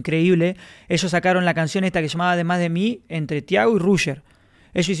increíble, ellos sacaron la canción esta que se llamaba Además de mí, entre Tiago y Roger.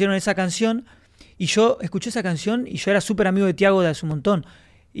 Ellos hicieron esa canción y yo escuché esa canción y yo era súper amigo de Tiago de hace un montón.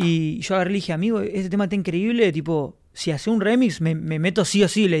 Y yo agarré y le dije, amigo, este tema está increíble, tipo, si hace un remix me meto sí o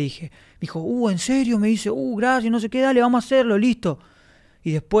sí, le dije. Me dijo, ¿en serio? Me dice, gracias, no sé qué, dale, vamos a hacerlo, listo.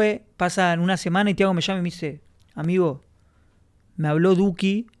 Y después pasan una semana y Tiago me llama y me dice, amigo, me habló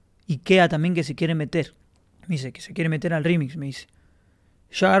Duki y Killah también que se quiere meter. Me dice, que se quiere meter al remix, me dice.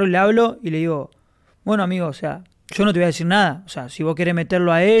 Yo agarro y le hablo y le digo, bueno, amigo, o sea, yo no te voy a decir nada. O sea, si vos querés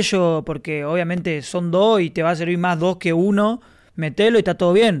meterlo a ellos, porque obviamente son dos y te va a servir más dos que uno, metelo y está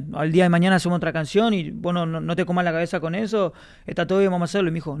todo bien. Al día de mañana hacemos otra canción y vos no te comas la cabeza con eso, está todo bien, vamos a hacerlo.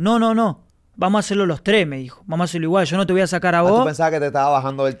 Y me dijo, no. Vamos a hacerlo los tres, me dijo. Vamos a hacerlo igual, yo no te voy a sacar a vos. Tú pensabas que te estaba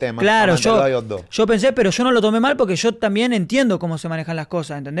bajando del tema. Claro, yo pensé, pero yo no lo tomé mal porque yo también entiendo cómo se manejan las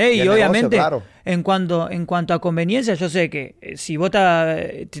cosas, ¿entendés? Y obviamente, negocio, claro. en cuanto a conveniencia, yo sé que si vos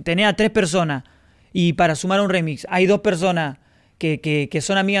tenés a 3 personas y para sumar un remix hay 2 personas que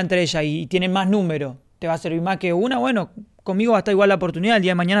son amigas entre ellas y tienen más número, te va a servir más que una, bueno, conmigo va a estar igual la oportunidad, el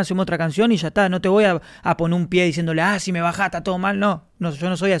día de mañana hacemos otra canción y ya está, no te voy a poner un pie diciéndole, si me bajás, está todo mal, no, yo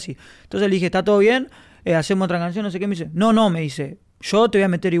no soy así. Entonces le dije, está todo bien, hacemos otra canción, no sé qué, me dice, no, me dice, yo te voy a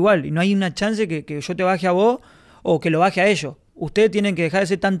meter igual y no hay una chance que yo te baje a vos o que lo baje a ellos. Ustedes tienen que dejar de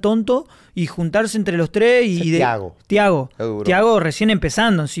ser tan tontos y juntarse entre los tres y Tiago recién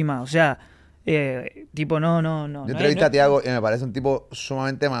empezando encima, o sea, tipo no. Yo entrevisté a Tiago y me parece un tipo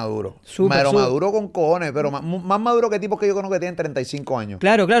sumamente maduro. Maduro con cojones, pero más maduro que tipos que yo conozco que tienen 35 años.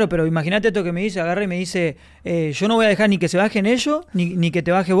 Claro, pero imagínate esto que me dice, agarra y me dice, yo no voy a dejar ni que se bajen ellos, ni que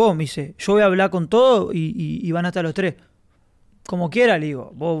te baje vos, me dice, yo voy a hablar con todo y van a estar los tres. Como quiera, le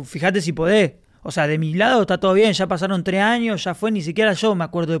digo, vos fijate si podés. O sea, de mi lado está todo bien, ya pasaron 3 años, ya fue, ni siquiera yo me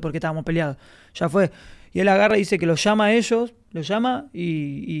acuerdo de por qué estábamos peleados. Ya fue. Y él agarra y dice que los llama a ellos,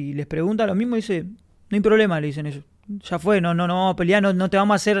 y les pregunta lo mismo y dice, no hay problema, le dicen ellos. Ya fue, no vamos a pelear, no te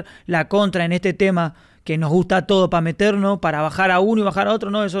vamos a hacer la contra en este tema que nos gusta todo para meternos, para bajar a uno y bajar a otro,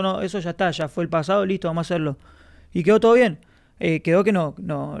 eso ya está, ya fue el pasado, listo, vamos a hacerlo. Y quedó todo bien. Quedó que nos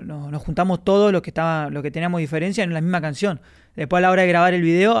juntamos todos los que teníamos diferencia en la misma canción. Después a la hora de grabar el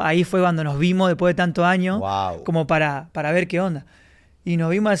video, ahí fue cuando nos vimos después de tantos años, wow, como para ver qué onda. Y nos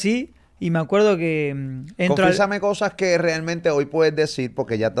vimos así. Y me acuerdo que Confiésame cosas que realmente hoy puedes decir,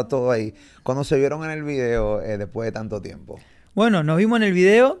 porque ya está todo ahí. Cuando se vieron en el video después de tanto tiempo. Bueno, nos vimos en el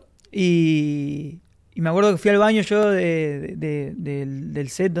video y me acuerdo que fui al baño yo del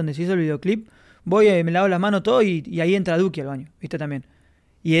set donde se hizo el videoclip. Voy, me lavo las manos todo y ahí entra Duki al baño, ¿viste? También.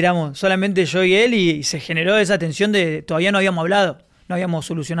 Y éramos solamente yo y él y se generó esa tensión de todavía no habíamos hablado, no habíamos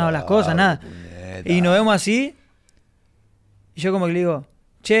solucionado las cosas, nada. Puñeta. Y nos vemos así y yo como que le digo...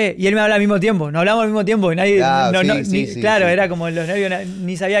 Che, y él me habla al mismo tiempo, nos hablamos al mismo tiempo y nadie, claro, era como los nervios,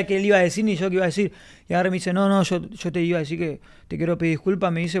 ni sabía qué él iba a decir ni yo qué iba a decir. Y ahora me dice, yo te iba a decir que te quiero pedir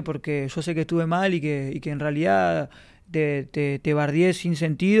disculpas, me dice, porque yo sé que estuve mal y que en realidad te bardeé sin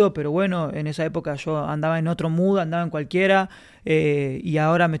sentido, pero bueno, en esa época yo andaba en otro mood, andaba en cualquiera, y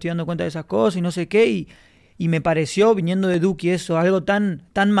ahora me estoy dando cuenta de esas cosas y no sé qué, y me pareció, viniendo de Duki, eso, algo tan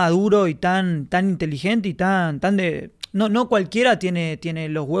maduro y tan inteligente y tan de... No cualquiera tiene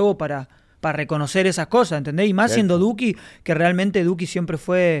los huevos para reconocer esas cosas, ¿entendés? Y más siendo Duki, que realmente Duki siempre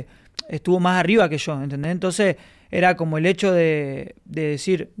estuvo más arriba que yo, ¿entendés? Entonces era como el hecho de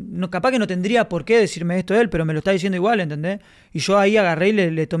decir, capaz que no tendría por qué decirme esto él, pero me lo está diciendo igual, ¿entendés? Y yo ahí agarré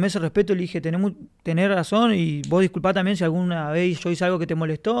y le tomé ese respeto y le dije, tenés razón y vos disculpá también si alguna vez yo hice algo que te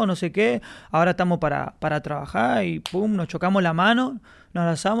molestó, no sé qué, ahora estamos para trabajar y pum, nos chocamos la mano, nos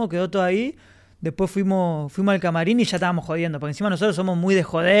abrazamos, quedó todo ahí. Después fuimos al camarín y ya estábamos jodiendo, porque encima nosotros somos muy de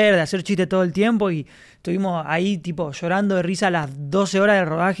joder, de hacer chistes todo el tiempo y estuvimos ahí tipo llorando de risa a las 12 horas de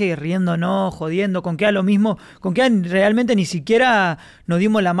rodaje y riéndonos, jodiendo, con Killah lo mismo, con Killah realmente ni siquiera nos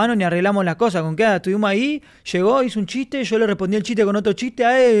dimos la mano ni arreglamos las cosas, con Killah estuvimos ahí, llegó, hizo un chiste, yo le respondí el chiste con otro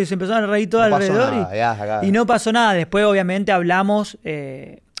chiste, se empezaron a reír todo alrededor y no pasó nada. Después obviamente hablamos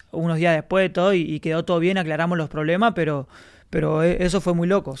unos días después de todo y quedó todo bien, aclaramos los problemas, pero eso fue muy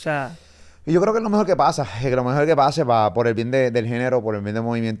loco, o sea... Y yo creo que es lo mejor que pasa, por el bien del género, por el bien del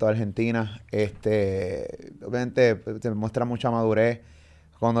movimiento de Argentina. Obviamente te muestra mucha madurez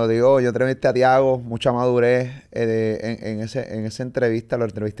Cuando digo, yo entrevisté a Tiago, mucha madurez en esa entrevista, lo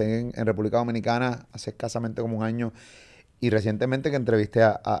entrevisté en República Dominicana hace escasamente como un año. Y recientemente que entrevisté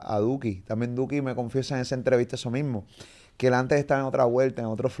a Duki. También Duki me confiesa en esa entrevista eso mismo. Que él antes estaba en otra vuelta, en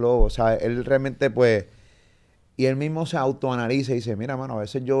otro flow. O sea, él realmente pues... Y él mismo se autoanaliza y dice, mira, mano, a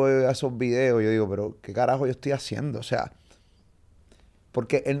veces yo veo esos videos y yo digo, pero ¿qué carajo yo estoy haciendo? O sea,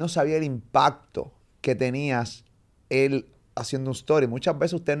 porque él no sabía el impacto que tenías él haciendo un story. Muchas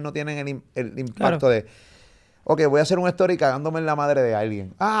veces ustedes no tienen el impacto de... Ok, voy a hacer un story cagándome en la madre de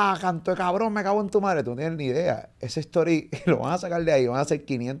alguien. Ah, canto de cabrón, me cago en tu madre. Tú no tienes ni idea. Ese story lo van a sacar de ahí. Van a hacer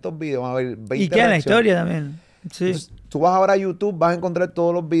 500 videos, van a ver 20 Y queda en la reacciones. historia también. Sí. Entonces, tú vas ahora a YouTube, vas a encontrar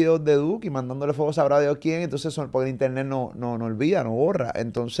todos los videos de Duke y mandándole fuego sabrá Dios quién. Entonces, porque el internet no olvida, no borra.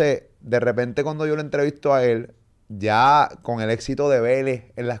 Entonces, de repente, cuando yo lo entrevisto a él, ya con el éxito de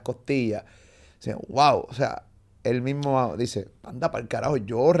Vélez en las costillas, dice, wow, o sea... Él mismo dice, anda para el carajo,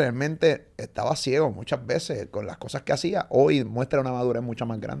 yo realmente estaba ciego muchas veces con las cosas que hacía. Hoy muestra una madurez mucho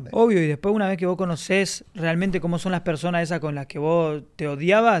más grande. Obvio, y después una vez que vos conocés realmente cómo son las personas esas con las que vos te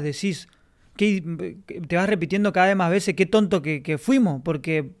odiabas, decís, que te vas repitiendo cada vez más veces qué tonto que fuimos,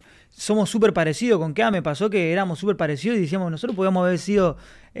 porque somos súper parecidos. Con Killah me pasó que éramos súper parecidos y decíamos, nosotros podíamos haber sido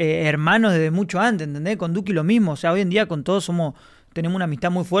hermanos desde mucho antes, ¿entendés? Con Duki lo mismo, o sea, hoy en día con todos tenemos una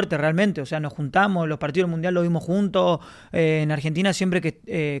amistad muy fuerte realmente, o sea, nos juntamos, los partidos del Mundial los vimos juntos, en Argentina siempre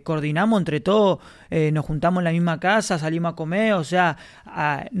que coordinamos entre todos, nos juntamos en la misma casa, salimos a comer, o sea,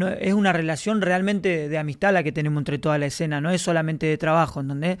 es una relación realmente de amistad la que tenemos entre toda la escena, no es solamente de trabajo,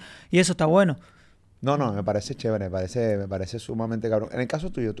 ¿entendés? Y eso está bueno. No, me parece chévere, me parece sumamente cabrón. En el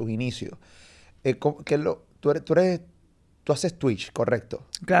caso tuyo, tus inicios, tú haces Twitch, ¿correcto?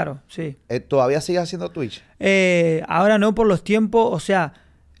 Claro, sí. ¿Todavía sigues haciendo Twitch? Ahora no por los tiempos, o sea,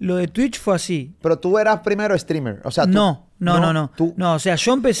 lo de Twitch fue así. Pero tú eras primero streamer, o sea, No, o sea,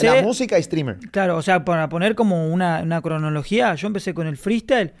 yo empecé... La música y streamer. Claro, o sea, para poner como una cronología, yo empecé con el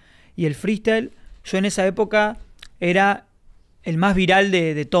freestyle, y el freestyle, yo en esa época era el más viral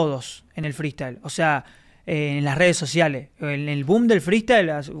de todos en el freestyle, o sea... en las redes sociales, en el boom del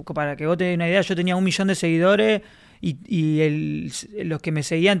freestyle, para que vos tengas una idea, yo tenía 1 millón de seguidores y los que me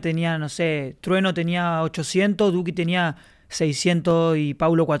seguían tenían, no sé, Trueno tenía 800, Duki tenía 600 y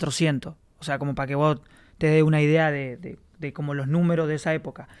Paulo 400, o sea, como para que vos te des una idea de como los números de esa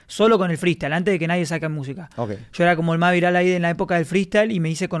época, solo con el freestyle, antes de que nadie saque música. Okay. Yo era como el más viral ahí en la época del freestyle y me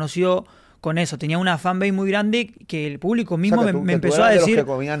hice conocido con eso. Tenía una fanbase muy grande que el público mismo me empezó a decir...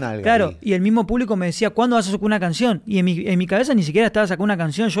 Claro, ahí. Y el mismo público me decía, ¿cuándo vas a sacar una canción? Y en mi cabeza ni siquiera estaba sacando una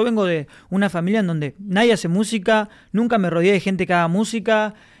canción. Yo vengo de una familia en donde nadie hace música, nunca me rodeé de gente que haga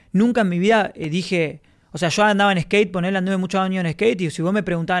música, nunca en mi vida dije... O sea, yo andaba en skate, anduve muchos años en skate, y si vos me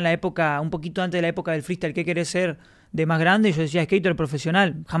preguntabas en la época, un poquito antes de la época del freestyle, ¿qué querés ser de más grande? Yo decía skater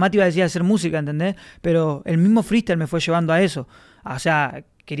profesional. Jamás te iba a decir hacer música, ¿entendés? Pero el mismo freestyle me fue llevando a eso. O sea...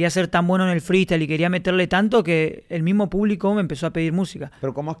 Quería ser tan bueno en el freestyle y quería meterle tanto que el mismo público me empezó a pedir música.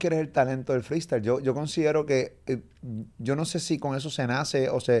 Pero ¿cómo adquieres el talento del freestyle? Yo considero que, yo no sé si con eso se nace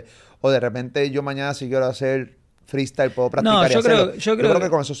o de repente yo mañana si quiero hacer freestyle puedo practicar y hacerlo. Yo creo que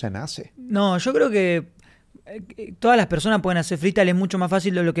con eso se nace. No, yo creo que todas las personas pueden hacer freestyle, es mucho más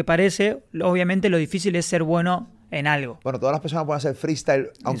fácil de lo que parece. Obviamente lo difícil es ser bueno en algo. Bueno, todas las personas pueden hacer freestyle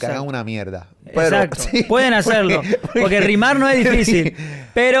aunque hagan una mierda. Pero, exacto, sí, pueden hacerlo. Porque rimar no es difícil.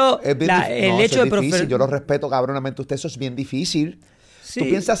 Pero el hecho de... Yo lo respeto cabronamente. Eso es bien difícil. Sí. Tú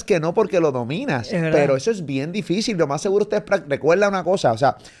piensas que no porque lo dominas, pero eso es bien difícil. Lo más seguro ustedes recuerda una cosa, o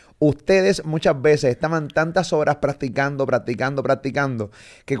sea, ustedes muchas veces estaban tantas horas practicando,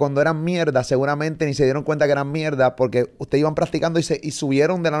 que cuando eran mierda seguramente ni se dieron cuenta que eran mierda porque ustedes iban practicando y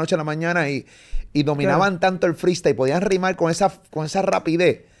subieron de la noche a la mañana y dominaban tanto el freestyle y podían rimar con esa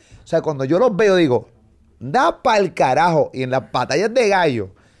rapidez. O sea, cuando yo los veo digo, da pa'l carajo. Y en las batallas de gallo,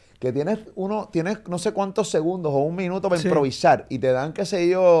 que tienes no sé cuántos segundos o 1 minuto para improvisar y te dan, qué sé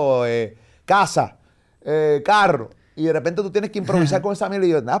yo, casa, carro, y de repente tú tienes que improvisar con esa mierda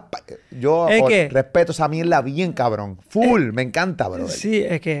y yo respeto esa mierda bien cabrón, full, me encanta, bro. Sí,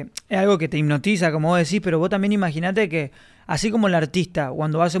 es que es algo que te hipnotiza, como vos decís, pero vos también imaginate que así como el artista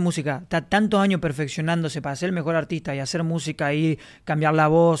cuando hace música está tantos años perfeccionándose para ser el mejor artista y hacer música y cambiar la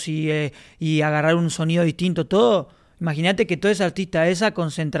voz y agarrar un sonido distinto, todo. Imagínate que todo ese artista, esa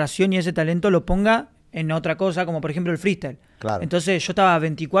concentración y ese talento lo ponga en otra cosa, como por ejemplo el freestyle. Claro. Entonces yo estaba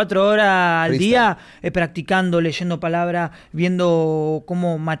 24 horas al día practicando, leyendo palabras, viendo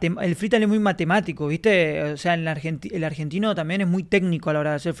cómo... El freestyle es muy matemático, ¿viste? O sea, el argentino también es muy técnico a la hora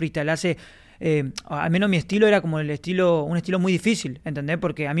de hacer freestyle. Al menos mi estilo era como un estilo muy difícil, ¿entendés?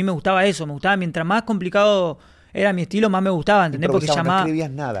 Porque a mí me gustaba eso, mientras más complicado era mi estilo, más me gustaba, ¿entendés? Porque llamaba... No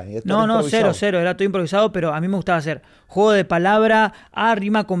escribías nada. No, cero, era todo improvisado, pero a mí me gustaba hacer juego de palabra, A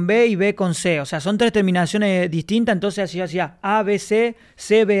rima con B y B con C, o sea, son 3 terminaciones distintas, entonces así hacía A, B, C,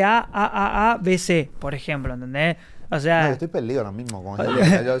 C, B, A, B, C, por ejemplo, ¿entendés? O sea... No, yo estoy perdido ahora mismo con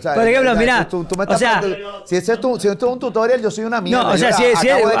eso. O sea, por ejemplo, mirá, o sea... Si esto es un tutorial, yo soy una mierda. No, o sea,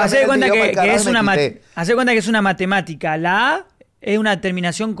 hace cuenta que es una hace cuenta que es una matemática. La A es una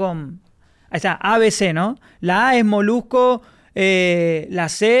terminación con... Ahí está, A, B, C, ¿no? La A es molusco, la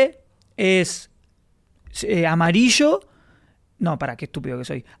C es amarillo. No, para, qué estúpido que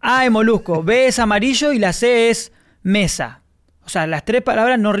soy. A es molusco, B es amarillo y la C es mesa. O sea, las 3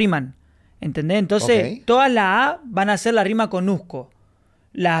 palabras no riman. ¿Entendés? Entonces, todas las A van a hacer la rima con usco.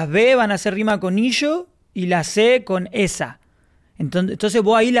 Las B van a hacer rima con illo y la C con esa. Entonces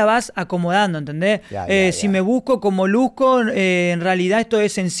vos ahí la vas acomodando, ¿entendés? Si me busco como luzco, en realidad esto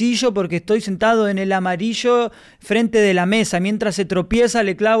es sencillo porque estoy sentado en el amarillo frente de la mesa. Mientras se tropieza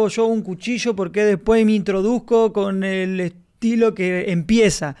le clavo yo un cuchillo porque después me introduzco con el estilo que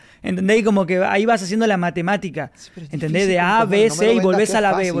empieza. ¿Entendés? Y como que ahí vas haciendo la matemática. Sí, ¿entendés? De A, B, C y volvés a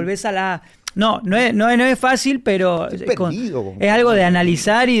la B, volvés a la A. No es fácil, pero es algo de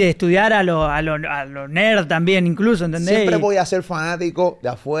analizar y de estudiar a lo nerd también, incluso, ¿entendés? Siempre voy a ser fanático, de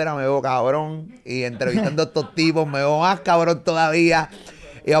afuera me veo cabrón, y entrevistando a estos tipos me veo más cabrón todavía,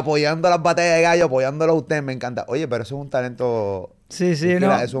 y apoyando las batallas de gallo, apoyándolo a usted, me encanta. Oye, pero eso es un talento... Sí,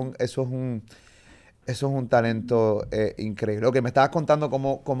 ¿no? Eso es un talento increíble. Lo que me estabas contando,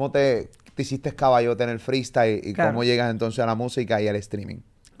 cómo te hiciste caballote en el freestyle y claro, cómo llegas entonces a la música y al streaming.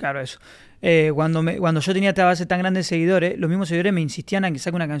 Claro, eso. Cuando yo tenía esta base tan grande de seguidores, los mismos seguidores me insistían a que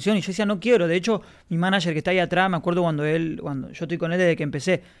saque una canción y yo decía, no quiero. De hecho, mi manager que está ahí atrás, me acuerdo cuando yo estoy con él desde que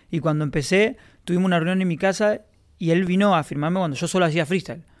empecé. Y cuando empecé, tuvimos una reunión en mi casa y él vino a firmarme cuando yo solo hacía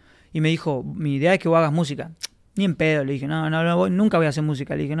freestyle. Y me dijo, mi idea es que vos hagas música. Ni en pedo, le dije, no, nunca voy a hacer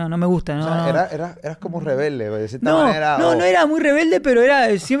música. Le dije, no me gusta. No, o sea, eras como rebelde, de cierta manera. No era muy rebelde, pero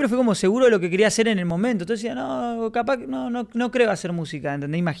siempre fue como seguro de lo que quería hacer en el momento. Entonces decía, no, capaz, no creo hacer música,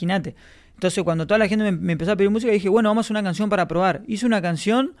 ¿entendés? Imagínate. Entonces cuando toda la gente me empezó a pedir música, dije, bueno, vamos a hacer una canción para probar. Hice una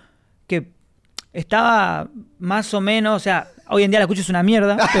canción que estaba más o menos, o sea, hoy en día la escucho es una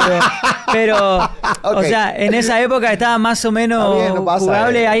mierda, pero okay, o sea, en esa época estaba más o menos bien, no pasa,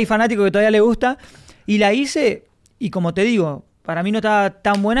 jugable, hay fanáticos que todavía le gusta. Y la hice, y como te digo, para mí no estaba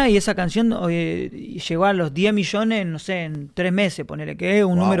tan buena, y esa canción llegó a los 10 millones, no sé, en 3 meses, ponele, que es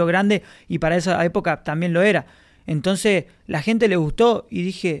un número grande, y para esa época también lo era. Entonces, la gente le gustó, y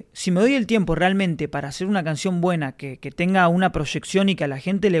dije, si me doy el tiempo realmente para hacer una canción buena, que tenga una proyección y que a la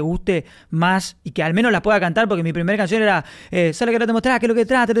gente le guste más, y que al menos la pueda cantar, porque mi primera canción era, ¿sabes lo que te mostrás? ¿Qué es lo que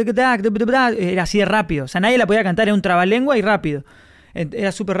traes? Era así de rápido, o sea, nadie la podía cantar, era un trabalengua y rápido.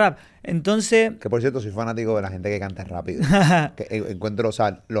 Era súper rap. Entonces... Que por cierto, soy fanático de la gente que canta rápido. Que encuentro, o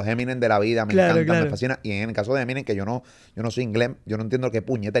sea, los Eminem de la vida me encantan, me fascinan. Y en el caso de Eminem, que yo no soy inglés, yo no entiendo qué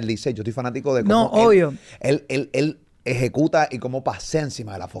puñeta él dice. Yo estoy fanático de cómo obvio. Él ejecuta y cómo pasea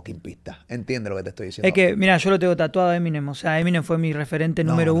encima de la fucking pista. Entiende lo que te estoy diciendo. Es que, mira, yo lo tengo tatuado a Eminem. O sea, Eminem fue mi referente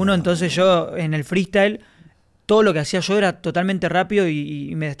número uno. Entonces yo, en el freestyle, todo lo que hacía yo era totalmente rápido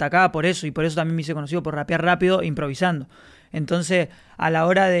y me destacaba por eso. Y por eso también me hice conocido por rapear rápido, improvisando. Entonces, a la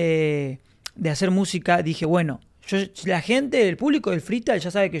hora de hacer música, dije, bueno, la gente, el público del freestyle ya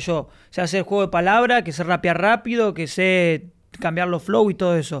sabe que yo sé hacer juego de palabras, que sé rapear rápido, que sé cambiar los flow y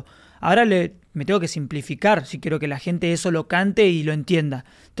todo eso. Ahora me tengo que simplificar si quiero que la gente eso lo cante y lo entienda.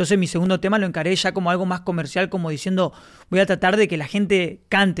 Entonces mi segundo tema lo encaré ya como algo más comercial, como diciendo, voy a tratar de que la gente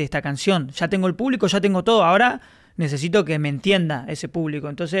cante esta canción. Ya tengo el público, ya tengo todo, ahora necesito que me entienda ese público.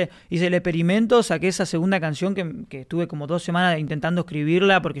 Entonces hice el experimento, saqué esa segunda canción que estuve como 2 semanas intentando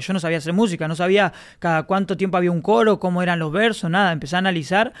escribirla porque yo no sabía hacer música, no sabía cada cuánto tiempo había un coro, cómo eran los versos, nada. Empecé a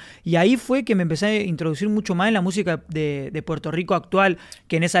analizar y ahí fue que me empecé a introducir mucho más en la música de Puerto Rico actual,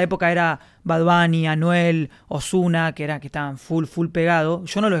 que en esa época era Bad Bunny, Anuel, Ozuna, que estaban full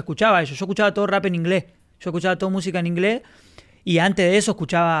pegados. Yo no los escuchaba a ellos, yo escuchaba todo rap en inglés, yo escuchaba toda música en inglés. Y antes de eso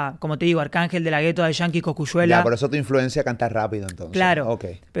escuchaba, como te digo, Arcángel de la Gueto, de Yankee, Cosculluela. Ya, por eso tu influencia a cantar rápido, entonces. Claro,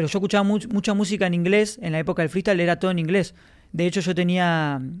 okay. Pero yo escuchaba mucha música en inglés. En la época del freestyle era todo en inglés. De hecho, yo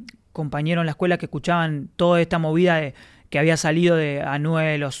tenía compañeros en la escuela que escuchaban toda esta movida que había salido de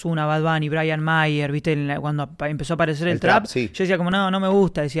Anuel, Ozuna, Bad Bunny, Brian Mayer, ¿viste? Cuando empezó a aparecer el trap, sí. Yo decía como, no me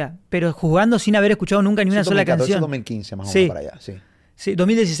gusta, decía. Pero jugando sin haber escuchado nunca ni una sola canción. 2015 más o menos para allá, sí. Sí,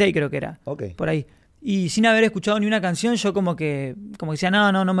 2016 creo que era, okay, por ahí. Y sin haber escuchado ni una canción, yo como decía,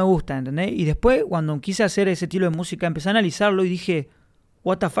 no me gusta, ¿entendés? Y después, cuando quise hacer ese estilo de música, empecé a analizarlo y dije,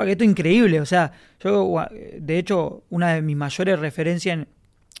 what the fuck, esto es increíble. O sea, yo, de hecho, una de mis mayores referencias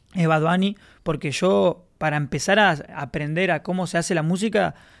es Bad Bunny, porque yo para empezar a aprender a cómo se hace la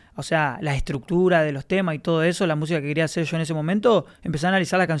música, o sea, la estructura de los temas y todo eso, la música que quería hacer yo en ese momento, empecé a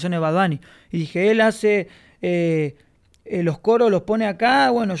analizar las canciones de Bad Bunny. Y dije, él hace los coros, los pone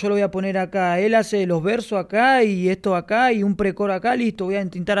acá, bueno, yo lo voy a poner acá. Él hace los versos acá y esto acá y un precoro acá, listo, voy a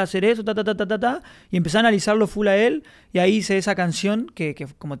intentar hacer eso, Y empecé a analizarlo full a él y ahí hice esa canción que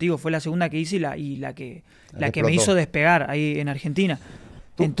como te digo, fue la segunda que hice y la que me hizo despegar ahí en Argentina.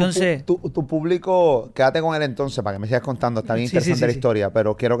 Entonces, tu público, quédate con él entonces para que me sigas contando, está bien interesante la historia,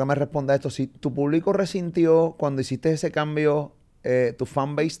 pero quiero que me responda esto. Si tu público resintió cuando hiciste ese cambio, tu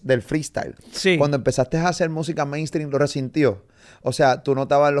fanbase del freestyle, cuando empezaste a hacer música mainstream, lo resintió. O sea, tú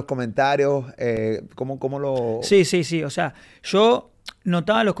notabas en los comentarios, ¿cómo lo...? Sí, o sea, yo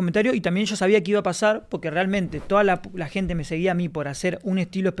notaba en los comentarios y también yo sabía que iba a pasar porque realmente toda la gente me seguía a mí por hacer un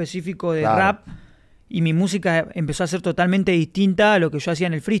estilo específico de rap. Y mi música empezó a ser totalmente distinta a lo que yo hacía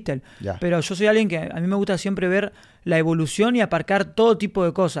en el freestyle. Pero yo soy alguien que a mí me gusta siempre ver la evolución y aparcar todo tipo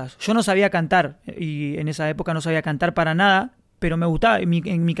de cosas. Yo no sabía cantar, y en esa época no sabía cantar para nada, pero me gustaba. En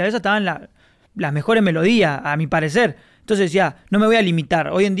mi cabeza estaban las mejores melodías, a mi parecer. Entonces decía, no me voy a limitar.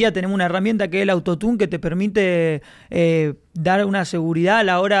 Hoy en día tenemos una herramienta que es el autotune que te permite dar una seguridad a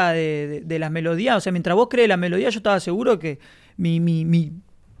la hora de las melodías. O sea, mientras vos crees la melodía, yo estaba seguro que mi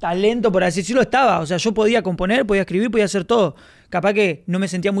talento, por así decirlo, estaba. O sea, yo podía componer, podía escribir, podía hacer todo. Capaz que no me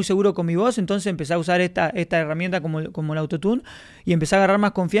sentía muy seguro con mi voz, entonces empecé a usar esta herramienta como el autotune y empecé a agarrar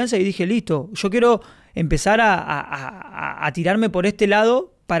más confianza y dije, listo, yo quiero empezar a tirarme por este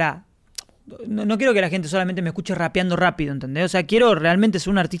lado para... No quiero que la gente solamente me escuche rapeando rápido, ¿entendés? O sea, quiero realmente ser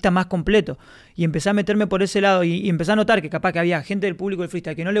un artista más completo. Y empecé a meterme por ese lado y empecé a notar que capaz que había gente del público del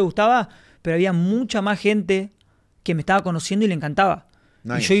freestyle que no le gustaba, pero había mucha más gente que me estaba conociendo y le encantaba.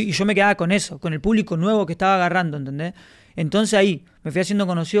 Nice. Y yo me quedaba con eso, con el público nuevo que estaba agarrando, ¿entendés? Entonces ahí me fui haciendo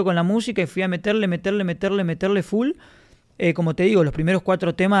conocido con la música y fui a meterle full. Como te digo, los primeros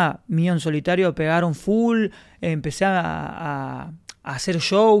 4 temas míos en solitario pegaron full. Empecé a hacer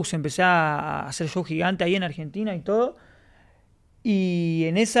shows, empecé a hacer shows gigantes ahí en Argentina y todo. Y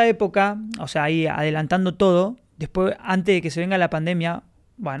en esa época, o sea, ahí adelantando todo, después, antes de que se venga la pandemia,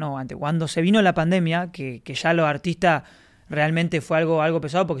 cuando se vino la pandemia, que ya los artistas... Realmente fue algo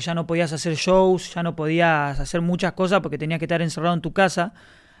pesado porque ya no podías hacer shows, ya no podías hacer muchas cosas porque tenías que estar encerrado en tu casa.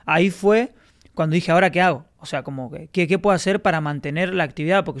 Ahí fue cuando dije, ¿ahora qué hago? O sea, como ¿qué puedo hacer para mantener la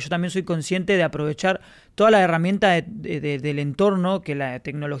actividad? Porque yo también soy consciente de aprovechar todas las herramientas del entorno que la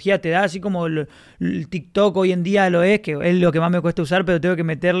tecnología te da, así como el TikTok hoy en día lo es, que es lo que más me cuesta usar, pero tengo que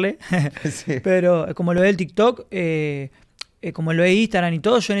meterle. Sí. Pero como lo es el TikTok... como lo es Instagram y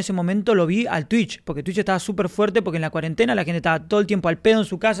todo, yo en ese momento lo vi al Twitch, porque Twitch estaba súper fuerte, porque en la cuarentena la gente estaba todo el tiempo al pedo en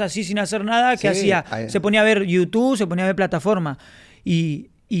su casa, así sin hacer nada. ¿Qué hacía? Se ponía a ver YouTube, se ponía a ver plataforma.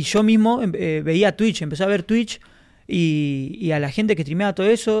 Y yo mismo veía Twitch, empecé a ver Twitch y a la gente que streameaba todo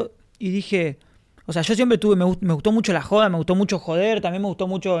eso, y dije... O sea, yo siempre me gustó mucho la joda, me gustó mucho joder, también me gustó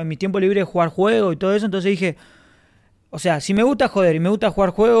mucho en mi tiempo libre jugar juegos y todo eso, entonces dije... O sea, si me gusta joder y me gusta jugar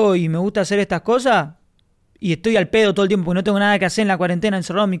juegos y me gusta hacer estas cosas... Y estoy al pedo todo el tiempo porque no tengo nada que hacer en la cuarentena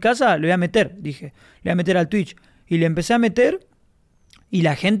encerrado en mi casa, le voy a meter, dije. Le voy a meter al Twitch. Y le empecé a meter y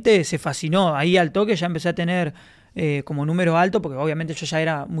la gente se fascinó. Ahí al toque ya empecé a tener como números altos porque obviamente yo ya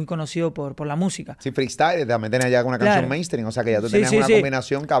era muy conocido por la música. Sí, freestyle, también tenías ya una canción mainstream, o sea que ya tú tenías una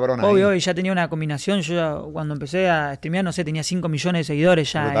combinación cabrona. Obvio, ya tenía una combinación. Yo ya, cuando empecé a streamear, no sé, tenía 5 millones de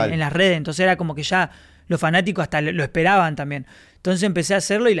seguidores ya en las redes. Entonces era como que ya los fanáticos hasta lo esperaban también. Entonces empecé a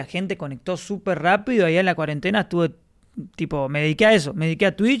hacerlo y la gente conectó súper rápido. Ahí en la cuarentena estuve, me dediqué a eso, me dediqué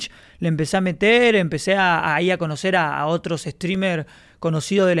a Twitch, le empecé a meter, empecé ahí a conocer a otros streamers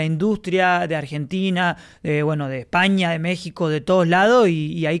conocidos de la industria, de Argentina, de España, de México, de todos lados,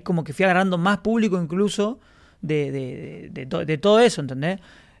 y ahí como que fui agarrando más público incluso de todo eso, ¿entendés?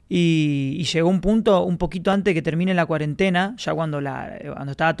 Y llegó un punto, un poquito antes que termine la cuarentena, ya cuando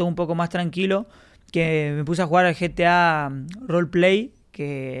estaba todo un poco más tranquilo, que me puse a jugar al GTA Roleplay,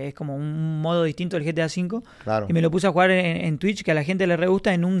 que es como un modo distinto del GTA V. Claro. Y me lo puse a jugar en Twitch, que a la gente le re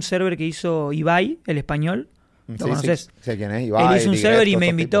gusta, en un server que hizo Ibai, el español. ¿Lo conoces? Sí, quién es Ibai. Él hizo un server y me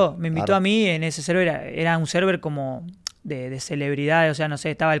invitó a mí en ese server. Era un server como de celebridades, o sea, no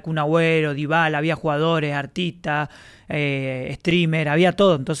sé, estaba el Kun Agüero, Dybala, había jugadores, artistas, streamer, había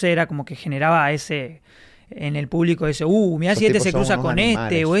todo. Entonces era como que generaba en el público ese, mirá si este se cruza con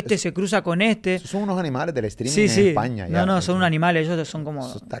este, o este se cruza con este. Esos son unos animales del streaming en España. No, son unos animales, ellos son como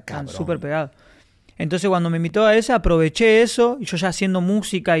están súper pegados. Entonces cuando me invitó a esa, aproveché eso, y yo ya haciendo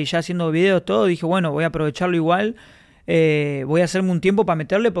música y ya haciendo videos, todo, dije, bueno, voy a aprovecharlo igual. voy a hacerme un tiempo para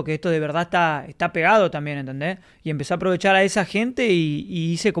meterle porque esto de verdad está pegado también, ¿entendés? Y empecé a aprovechar a esa gente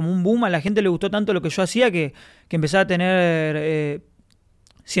y hice como un boom. A la gente le gustó tanto lo que yo hacía que empecé a tener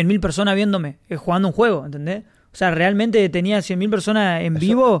 100.000 personas viéndome jugando un juego, ¿entendés? O sea, realmente tenía 100.000 personas en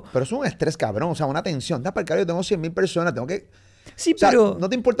vivo. Pero es un estrés, cabrón. O sea, una tensión. Da para el carajo, yo tengo 100.000 personas, tengo que... Sí, o sea, pero... no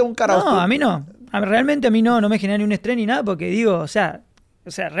te importa un carajo. No, a mí no. Realmente a mí no me genera ni un estrés ni nada porque digo, o sea,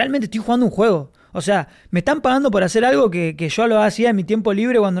 realmente estoy jugando un juego. O sea, me están pagando por hacer algo que yo lo hacía en mi tiempo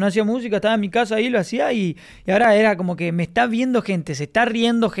libre cuando no hacía música, estaba en mi casa ahí, lo hacía y ahora era como que me está viendo gente, se está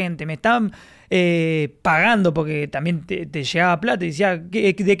riendo gente, me están pagando porque también te llegaba plata y decía,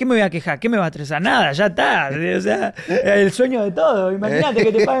 ¿de qué me voy a quejar? ¿Qué me va a estresar? Nada, ya está. O sea, el sueño de todo. Imagínate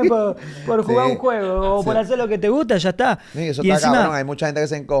que te paguen por jugar un juego o por hacer lo que te gusta, ya está. Sí, eso y está encima, cabrón. Hay mucha gente que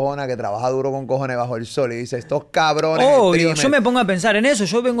se encojona, que trabaja duro con cojones bajo el sol y dice, estos cabrones. obvio, yo me pongo a pensar en eso.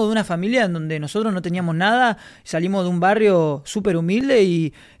 Yo vengo de una familia en donde nosotros no teníamos nada, salimos de un barrio súper humilde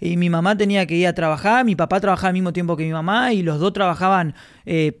y mi mamá tenía que ir a trabajar, mi papá trabajaba al mismo tiempo que mi mamá y los dos trabajaban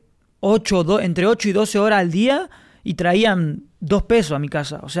entre 8 y 12 horas al día y traían 2 pesos a mi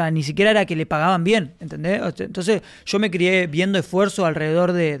casa. O sea, ni siquiera era que le pagaban bien, ¿entendés? Entonces yo me crié viendo esfuerzo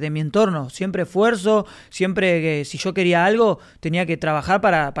alrededor de mi entorno. Siempre esfuerzo, siempre que si yo quería algo tenía que trabajar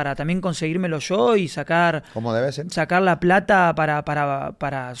para también conseguírmelo yo y sacar... Como debe ser. Sacar la plata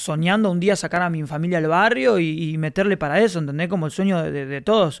para soñando un día sacar a mi familia al barrio y meterle para eso, ¿entendés? Como el sueño de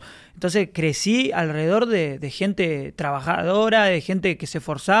todos. Entonces crecí alrededor de gente trabajadora, de gente que se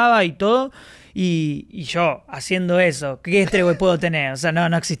esforzaba y todo. Y yo haciendo eso, ¿qué estrés puedo tener? O sea,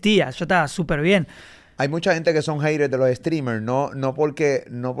 no existía, yo estaba súper bien. Hay mucha gente que son haters de los streamers, no porque,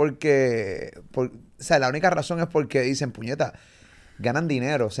 o sea, la única razón es porque dicen, puñeta, ganan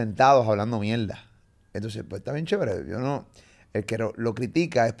dinero sentados hablando mierda. Entonces, pues está bien chévere. El que lo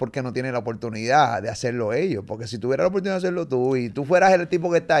critica es porque no tiene la oportunidad de hacerlo ellos. Porque si tuviera la oportunidad de hacerlo tú y tú fueras el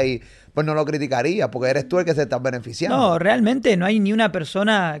tipo que está ahí, pues no lo criticaría porque eres tú el que se está beneficiando. No, realmente no hay ni una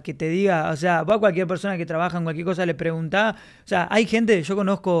persona que te diga, o sea, vos a cualquier persona que trabaja en cualquier cosa le preguntás. O sea, hay gente, yo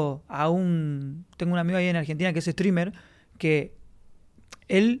conozco tengo un amigo ahí en Argentina que es streamer, que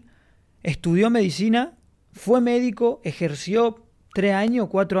él estudió medicina, fue médico, ejerció 3 años,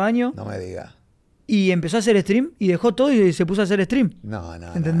 4 años. No me digas. Y empezó a hacer stream y dejó todo y se puso a hacer stream. No,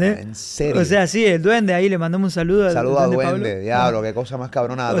 ¿entendés? En serio. O sea, sí, el duende, ahí le mandamos un saludo. Saludo a Duende Duende, Pablo. diablo, qué cosa más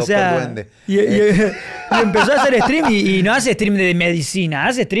cabrona, O Doctor sea, Duende. Y empezó a hacer stream y no hace stream de medicina,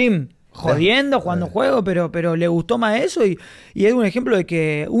 hace stream jodiendo, jugando juegos, pero le gustó más eso y es un ejemplo de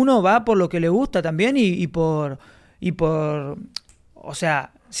que uno va por lo que le gusta también y por o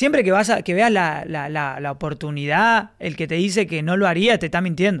sea, siempre que veas la oportunidad, el que te dice que no lo haría te está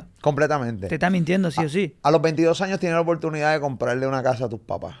mintiendo. Completamente. Te está mintiendo sí o sí. A los 22 años tienes la oportunidad de comprarle una casa a tus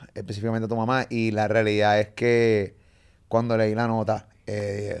papás, específicamente a tu mamá, y la realidad es que cuando leí la nota,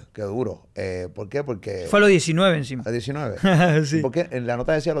 qué duro. ¿Por qué? Porque... Fue a los 19 encima. ¿A 19? Sí. Porque en la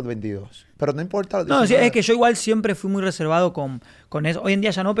nota decía a los 22. Pero no importa los 19. No, sí, es que yo igual siempre fui muy reservado con eso. Hoy en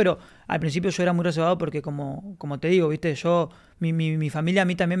día ya no, pero al principio yo era muy reservado porque como te digo, ¿viste? Mi familia a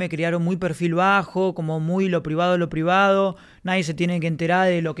mí también me criaron muy perfil bajo, como muy lo privado. Nadie se tiene que enterar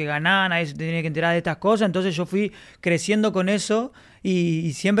de lo que ganaba, nadie se tiene que enterar de estas cosas. Entonces yo fui creciendo con eso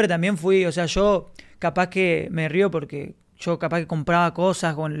y siempre también fui, o sea, yo capaz que me río porque... Yo capaz que compraba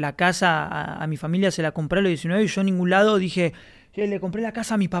cosas con la casa, a mi familia se la compré a los 19 y yo en ningún lado dije, le compré la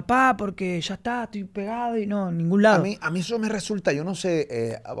casa a mi papá porque ya está, estoy pegado y no, en ningún lado. A mí eso me resulta, yo no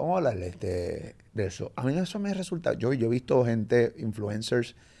sé, vamos a hablarle de eso. A mí eso me resulta, yo he visto gente,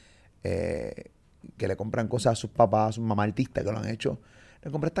 influencers, que le compran cosas a sus papás, a sus mamás artistas que lo han hecho. Le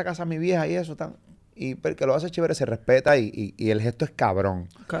compré esta casa a mi vieja y eso, y que lo hace chévere, se respeta y el gesto es cabrón.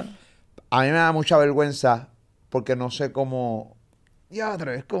 Claro. A mí me da mucha vergüenza porque no sé cómo... Ya,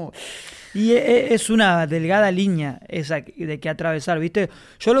 otra vez, como... Y es una delgada línea esa de que atravesar, ¿viste?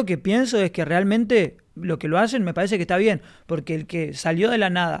 Yo lo que pienso es que realmente lo que lo hacen me parece que está bien, porque el que salió de la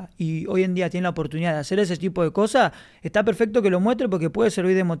nada y hoy en día tiene la oportunidad de hacer ese tipo de cosas, está perfecto que lo muestre porque puede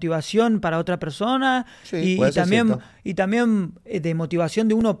servir de motivación para otra persona Sí, y también de motivación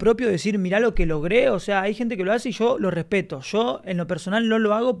de uno propio, decir, mirá lo que logré. O sea, hay gente que lo hace y yo lo respeto. Yo en lo personal no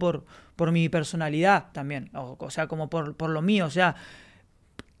lo hago por mi personalidad también, o sea, como por lo mío, o sea...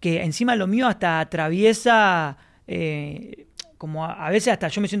 que encima lo mío hasta atraviesa, como a veces hasta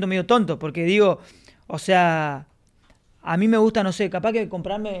yo me siento medio tonto, porque digo, o sea, a mí me gusta, no sé, capaz que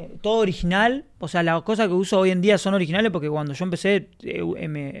comprarme todo original, o sea, las cosas que uso hoy en día son originales porque cuando yo empecé,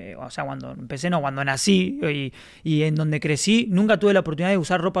 cuando nací y en donde crecí, nunca tuve la oportunidad de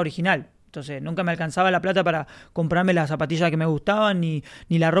usar ropa original. Entonces nunca me alcanzaba la plata para comprarme las zapatillas que me gustaban, ni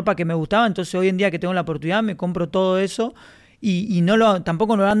la ropa que me gustaba. Entonces hoy en día que tengo la oportunidad me compro todo eso y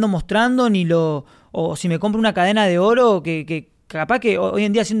tampoco lo ando mostrando, o si me compro una cadena de oro, que capaz que hoy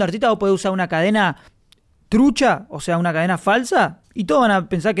en día siendo artista vos podés usar una cadena trucha, o sea, una cadena falsa, y todos van a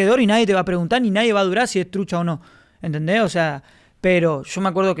pensar que es de oro y nadie te va a preguntar, ni nadie va a durar si es trucha o no. ¿Entendés? O sea, pero yo me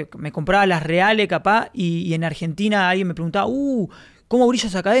acuerdo que me compraba las reales capaz y en Argentina alguien me preguntaba, ¿cómo brilla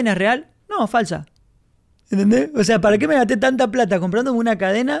esa cadena? ¿Es real? No, falsa. ¿Entendés? O sea, ¿para qué me gasté tanta plata comprándome una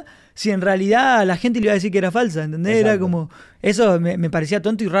cadena si en realidad la gente le iba a decir que era falsa? ¿Entendés? Exacto. Era como... Eso me parecía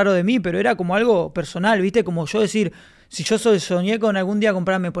tonto y raro de mí, pero era como algo personal, ¿viste? Como yo decir, si yo soñé con algún día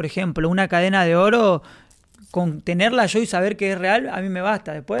comprarme, por ejemplo, una cadena de oro, con tenerla yo y saber que es real, a mí me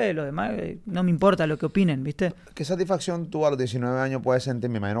basta. Después de lo demás, no me importa lo que opinen, ¿viste? ¿Qué satisfacción tú a los 19 años puedes sentir?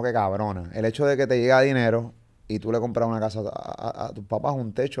 Me imagino que cabrona. El hecho de que te llega dinero y tú le compras una casa a tus papás,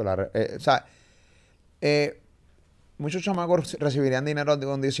 un techo. Muchos chamacos recibirían dinero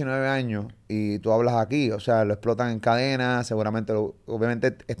con 19 años y tú hablas aquí, o sea, lo explotan en cadenas, seguramente,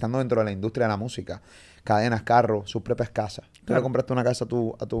 obviamente estando dentro de la industria de la música, cadenas, carros, sus propias casas. Claro. Tú le compraste una casa a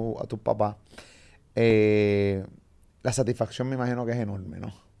tus papás. La satisfacción me imagino que es enorme,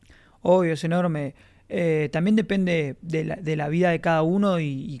 ¿no? Obvio, es enorme. También depende de la vida de cada uno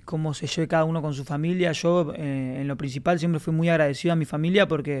y cómo se lleve cada uno con su familia. Yo, en lo principal, siempre fui muy agradecido a mi familia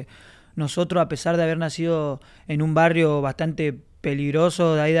porque nosotros, a pesar de haber nacido en un barrio bastante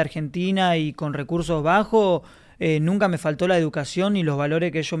peligroso de ahí de Argentina y con recursos bajos, nunca me faltó la educación y los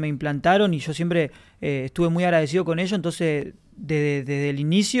valores que ellos me implantaron y yo siempre estuve muy agradecido con ellos. Entonces, desde el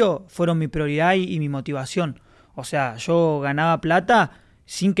inicio fueron mi prioridad y mi motivación. O sea, yo ganaba plata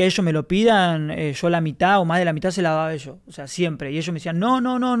sin que ellos me lo pidan, yo la mitad o más de la mitad se la daba a ellos, o sea, siempre. Y ellos me decían,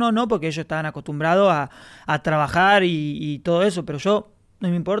 no, porque ellos estaban acostumbrados a trabajar y todo eso, pero yo, no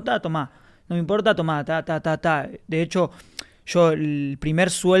me importa, tomá, ta. De hecho, yo el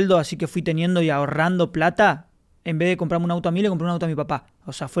primer sueldo así que fui teniendo y ahorrando plata, en vez de comprarme un auto a mí, le compré un auto a mi papá.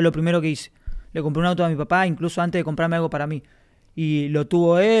 O sea, fue lo primero que hice. Le compré un auto a mi papá, incluso antes de comprarme algo para mí. Y lo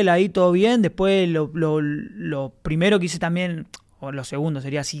tuvo él, ahí todo bien. Después lo primero que hice también, o lo segundo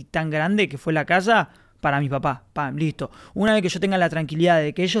sería así tan grande, que fue la casa para mi papá. Pam, listo. Una vez que yo tenga la tranquilidad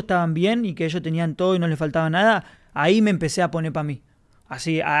de que ellos estaban bien y que ellos tenían todo y no les faltaba nada, ahí me empecé a poner para mí.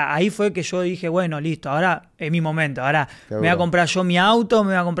 Así, ahí fue que yo dije, bueno, listo, ahora es mi momento. Ahora me voy a comprar yo mi auto, me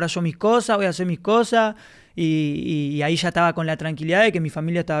voy a comprar yo mis cosas, voy a hacer mis cosas. Y ahí ya estaba con la tranquilidad de que mi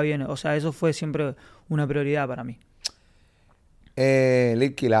familia estaba bien. O sea, eso fue siempre una prioridad para mí.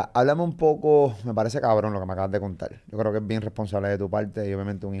 Killah, háblame un poco, me parece cabrón lo que me acabas de contar. Yo creo que es bien responsable de tu parte y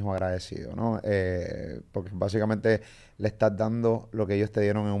obviamente un hijo agradecido, ¿no? Porque básicamente le estás dando lo que ellos te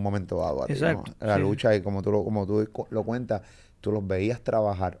dieron en un momento dado a ti, ¿no? La lucha, y como tú lo cuentas, tú los veías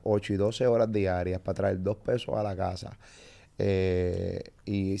trabajar 8 y 12 horas diarias para traer 2 pesos a la casa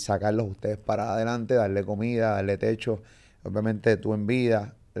y sacarlos ustedes para adelante, darle comida, darle techo. Obviamente tú en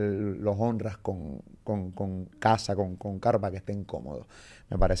vida los honras con casa, con carro para que estén cómodos.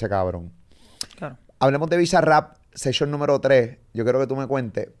 Me parece cabrón. Claro. Hablemos de BZRP, session número 3. Yo quiero que tú me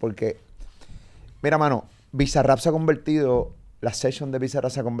cuentes, porque, mira, mano, BZRP se ha convertido, la session de BZRP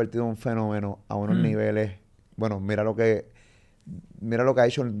se ha convertido en un fenómeno a unos niveles. Bueno, mira lo que ha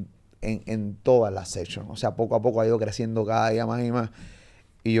hecho en todas las sessions. O sea, poco a poco ha ido creciendo cada día más y más.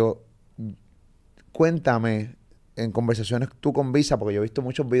 Y cuéntame, en conversaciones tú con Visa, porque yo he visto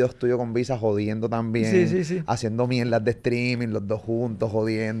muchos videos tuyos con Visa jodiendo también, sí. haciendo mierdas de streaming, los dos juntos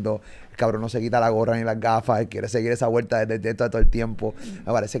jodiendo. El cabrón no se quita la gorra ni las gafas, él quiere seguir esa vuelta desde todo el tiempo.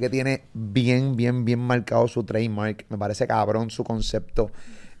 Me parece que tiene bien marcado su trademark. Me parece cabrón su concepto.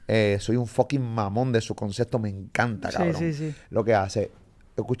 Soy un fucking mamón de su concepto. Me encanta, cabrón, lo que hace.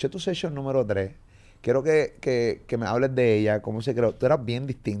 Escuché tu session número 3. Quiero que me hables de ella, cómo se creó. Tú eras bien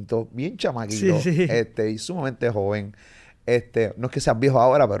distinto, bien chamaquito, y sumamente joven. No es que seas viejo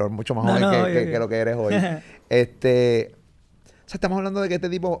ahora, pero es mucho más joven que lo que eres hoy. O sea, estamos hablando de que este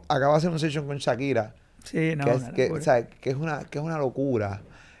tipo acaba de hacer una session con Shakira. Sí, no, que es una locura.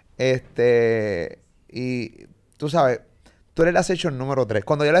 Y tú sabes, tú eres la session número 3.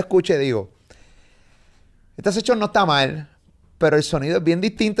 Cuando yo la escuché, digo, esta session no está mal, pero el sonido es bien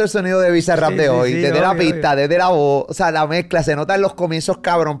distinto al sonido de BZRP de hoy. Desde la pista, desde la voz, o sea, la mezcla, se nota en los comienzos,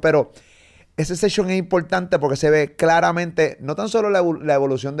 cabrón, pero ese session es importante porque se ve claramente, no tan solo la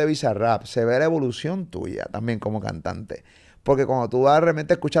evolución de BZRP, se ve la evolución tuya también como cantante. Porque cuando tú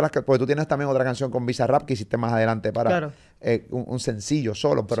realmente escuchas porque tú tienes también otra canción con BZRP que hiciste más adelante para un sencillo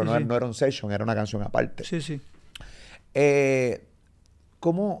solo, pero no era un session, era una canción aparte.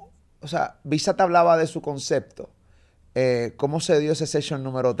 ¿Cómo? O sea, Visa te hablaba de su concepto. ¿cómo se dio ese session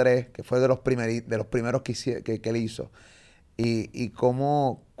número 3, que fue de los primeros que él hizo? Y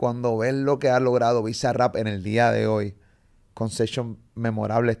cómo cuando ves lo que ha logrado BZRP en el día de hoy, con sessions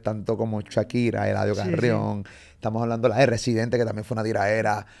memorables tanto como Shakira, Eladio Carrión, estamos hablando de la de Residente, que también fue una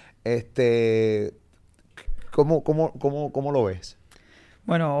tiraera. ¿Cómo lo ves?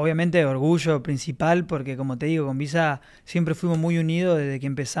 Bueno, obviamente orgullo principal porque, como te digo, con Visa siempre fuimos muy unidos desde que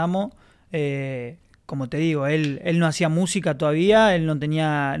empezamos. Como te digo, él no hacía música todavía, él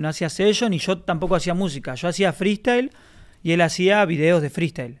no hacía session y yo tampoco hacía música. Yo hacía freestyle y él hacía videos de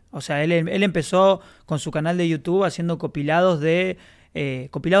freestyle. O sea, él empezó con su canal de YouTube haciendo compilados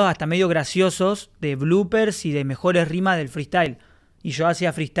hasta medio graciosos de bloopers y de mejores rimas del freestyle. Y yo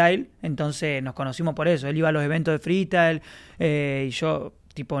hacía freestyle, entonces nos conocimos por eso. Él iba a los eventos de freestyle y yo,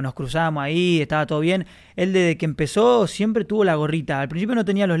 tipo, nos cruzábamos ahí, estaba todo bien. Él desde que empezó siempre tuvo la gorrita. Al principio no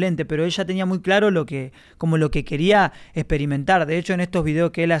tenía los lentes, pero él ya tenía muy claro lo que quería experimentar. De hecho, en estos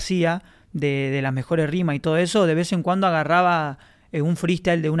videos que él hacía de las mejores rimas y todo eso, de vez en cuando agarraba un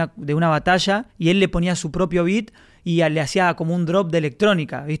freestyle de una batalla y él le ponía su propio beat y le hacía como un drop de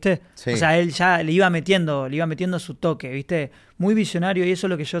electrónica, ¿viste? Sí. O sea, él ya le iba metiendo su toque, ¿viste? Muy visionario, y eso es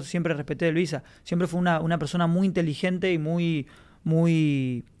lo que yo siempre respeté de Luisa. Siempre fue una persona muy inteligente y muy...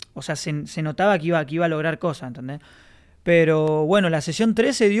 O sea, se notaba que iba a lograr cosas, ¿entendés? Pero bueno, la sesión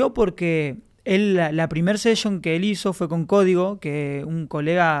 3 se dio porque la primer session que él hizo fue con Código, que un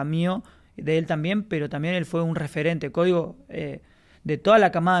colega mío, de él también, pero también él fue un referente. Código... de toda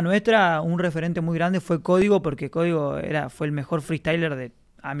la camada nuestra, un referente muy grande fue Código, porque Código fue el mejor freestyler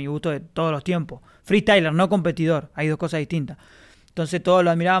a mi gusto de todos los tiempos. Freestyler, no competidor, hay dos cosas distintas. Entonces todos lo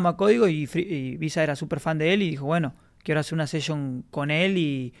admirábamos a Código y Visa era súper fan de él y dijo, bueno, quiero hacer una session con él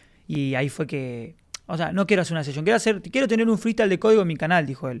y ahí fue que... O sea, no quiero hacer una session, quiero tener un freestyle de Código en mi canal,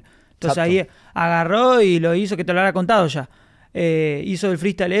 dijo él. Entonces ahí agarró y lo hizo, que te lo habrá contado ya. Hizo el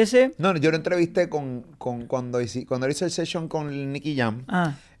freestyle ese. No, yo lo entrevisté cuando él hizo el session con Nicky Jam.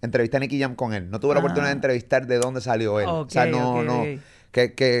 Entrevisté a Nicky Jam con él. No tuve la oportunidad de entrevistar de dónde salió él. Okay, o sea, no.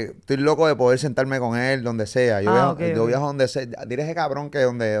 Que estoy loco de poder sentarme con él donde sea. Yo viajo donde sea. Dile a ese cabrón que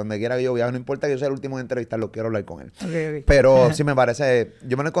donde quiera que yo viaje, no importa que yo sea el último en entrevistarlo, quiero hablar con él. Pero sí me parece...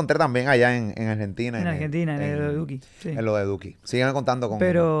 Yo me lo encontré también allá en Argentina. En lo de Duki. Sí. En lo de Duki. Sígueme contando con...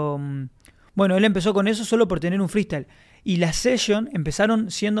 Pero... Bueno, él empezó con eso solo por tener un freestyle. Y las session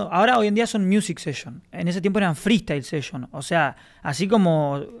empezaron siendo... Ahora, hoy en día son music session. En ese tiempo eran freestyle session. O sea, así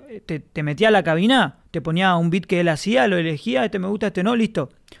como te metía a la cabina, te ponía un beat que él hacía, lo elegía, este me gusta, este no, listo.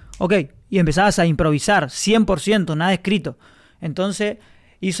 Ok. Y empezabas a improvisar, 100%, nada escrito. Entonces,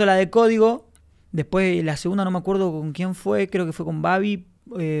 hizo la de Código. Después, la segunda no me acuerdo con quién fue. Creo que fue con Babi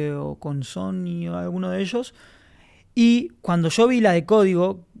o con Sony o alguno de ellos. Y cuando yo vi la de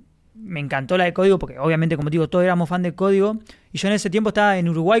Código... Me encantó la de Código porque obviamente, como te digo, todos éramos fan de Código. Y yo en ese tiempo estaba en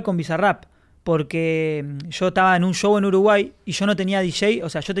Uruguay con BZRP porque yo estaba en un show en Uruguay y yo no tenía DJ. O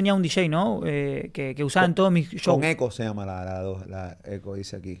sea, yo tenía un DJ, ¿no? Que usaba en todos mis shows. Con Eco se llama la Eco,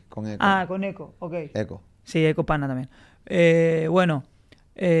 dice aquí. Con Eco. Con Eco, ok. Eco. Sí, Eco Pana también.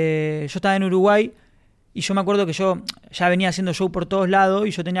 Yo estaba en Uruguay y yo me acuerdo que yo ya venía haciendo show por todos lados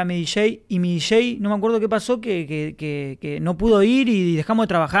y yo tenía mi DJ y mi DJ, no me acuerdo qué pasó, que no pudo ir y dejamos de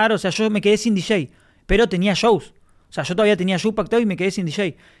trabajar. O sea, yo me quedé sin DJ, pero tenía shows. O sea, yo todavía tenía show pactado y me quedé sin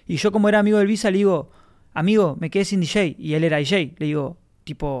DJ. Y yo, como era amigo del Visa, le digo, amigo, me quedé sin DJ. Y él era DJ. Le digo,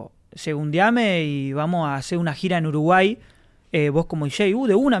 tipo, segundeame y vamos a hacer una gira en Uruguay. Vos como DJ,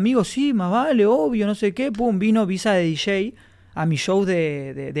 de un amigo, sí, más vale, obvio, no sé qué. Pum, vino Visa de DJ a mis shows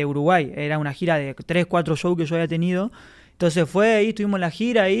de Uruguay. Era una gira de 3, 4 shows que yo había tenido. Entonces fue ahí, estuvimos en la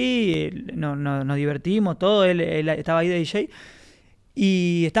gira ahí, nos divertimos, todo. Él estaba ahí de DJ.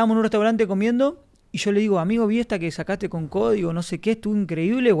 Y estábamos en un restaurante comiendo. Y yo le digo, amigo, vi esta que sacaste con Código, no sé qué, estuvo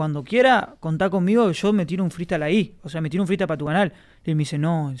increíble. Cuando quiera, contá conmigo, yo me tiro un freestyle ahí. O sea, me tiro un freestyle para tu canal. Y él me dice,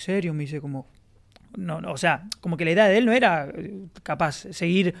 no, ¿en serio? Me dice como... No, o sea, como que la idea de él no era capaz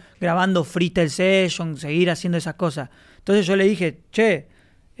seguir grabando freestyle session, seguir haciendo esas cosas. Entonces yo le dije, che,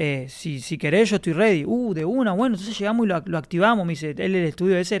 si querés yo estoy ready. De una, bueno, entonces llegamos y lo activamos. Me dice, el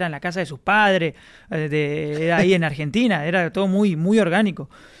estudio ese era en la casa de sus padres, era ahí en Argentina, era todo muy, muy orgánico.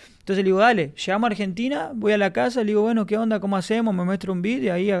 Entonces le digo, dale, llegamos a Argentina, voy a la casa, le digo, bueno, ¿qué onda? ¿Cómo hacemos? Me muestro un beat y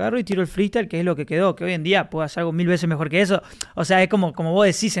ahí agarro y tiro el freestyle, que es lo que quedó, que hoy en día puedo hacer algo 1000 veces mejor que eso. O sea, es como vos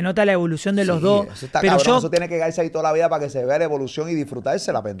decís, se nota la evolución de los dos. Eso está pero cabrón, eso tiene que quedarse ahí toda la vida para que se vea la evolución y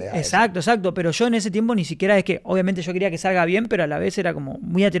disfrutarse la pendeja. Exacto, pero yo en ese tiempo ni siquiera es que, obviamente yo quería que salga bien, pero a la vez era como,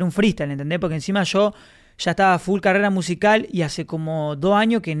 voy a tener un freestyle, ¿entendés? Porque encima yo ya estaba full carrera musical y hace como 2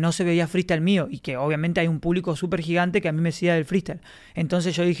 años que no se veía freestyle mío y que obviamente hay un público súper gigante que a mí me sigue del freestyle.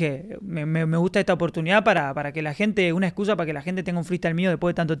 Entonces yo dije, me gusta esta oportunidad para que la gente, una excusa para que la gente tenga un freestyle mío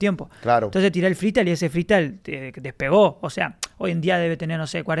después de tanto tiempo. Claro. Entonces tiré el freestyle y ese freestyle despegó. O sea, hoy en día debe tener, no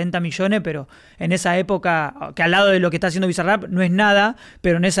sé, 40 millones, pero en esa época, que al lado de lo que está haciendo BZRP no es nada,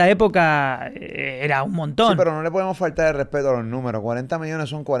 pero en esa época era un montón. Sí, pero no le podemos faltar el respeto a los números. 40 millones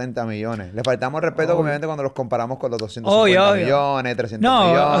son 40 millones. Le faltamos respeto, obviamente, cuando los comparamos con los 250 millones, 300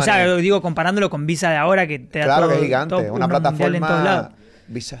 millones. O sea, digo, comparándolo con Visa de ahora, que te da claro, todo, que es gigante. todo Una plataforma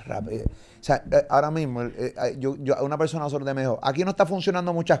BZRP. O sea, ahora mismo, una persona solo me dijo, aquí no está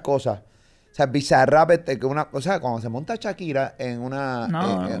funcionando muchas cosas. O sea, BZRP, o sea, cuando se monta Shakira en una...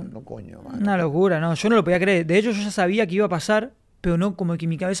 No, coño, man. Una locura, no. Yo no lo podía creer. De hecho, yo ya sabía que iba a pasar, pero no, como que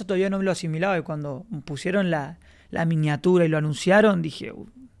mi cabeza todavía no me lo asimilaba. Y cuando pusieron la miniatura y lo anunciaron, dije...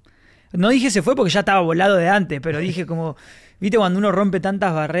 No dije se fue porque ya estaba volado de antes, pero dije como... ¿Viste cuando uno rompe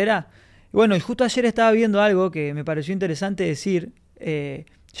tantas barreras? Y bueno, y justo ayer estaba viendo algo que me pareció interesante decir,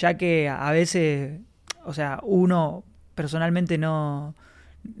 ya que a veces, o sea, uno personalmente no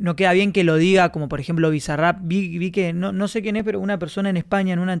queda bien que lo diga, como por ejemplo BZRP. Vi que, no sé quién es, pero una persona en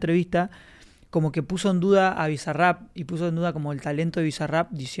España en una entrevista como que puso en duda a BZRP y puso en duda como el talento de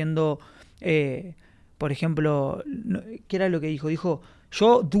BZRP diciendo, por ejemplo, ¿qué era lo que dijo? Dijo,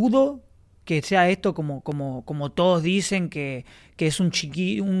 yo dudo que sea esto como todos dicen, que es un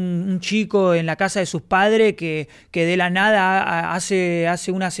chico en la casa de sus padres que de la nada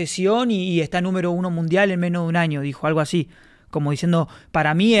hace una sesión y está número 1 mundial en menos de un año, dijo algo así. Como diciendo,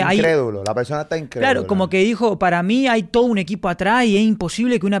 para mí hay... Incrédulo, la persona está incrédula. Claro, como que dijo, para mí hay todo un equipo atrás y es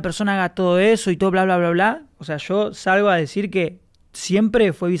imposible que una persona haga todo eso y todo bla, bla, bla, bla. O sea, yo salgo a decir que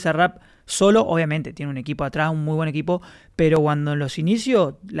siempre fue BZRP solo, obviamente tiene un equipo atrás, un muy buen equipo, pero cuando en los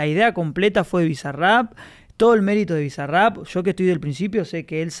inicios la idea completa fue de BZRP, todo el mérito de BZRP. Yo que estoy del principio sé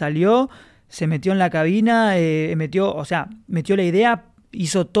que él salió, se metió en la cabina, metió la idea,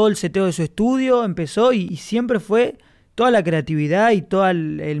 hizo todo el seteo de su estudio, empezó y siempre fue... Toda la creatividad y todo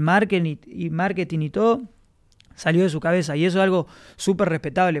el marketing y todo salió de su cabeza. Y eso es algo súper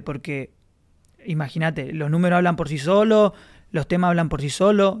respetable porque, imagínate, los números hablan por sí solos, los temas hablan por sí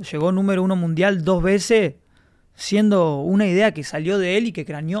solos. Llegó número 1 mundial 2 veces siendo una idea que salió de él y que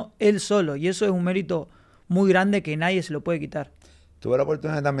craneó él solo. Y eso es un mérito muy grande que nadie se lo puede quitar. Tuve la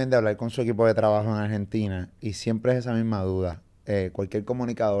oportunidad también de hablar con su equipo de trabajo en Argentina y siempre es esa misma duda. Cualquier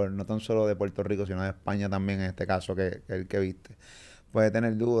comunicador, no tan solo de Puerto Rico, sino de España también, en este caso, que el que viste, puede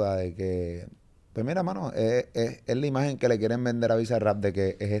tener duda de que, pues mira, mano, es la imagen que le quieren vender a BZRP de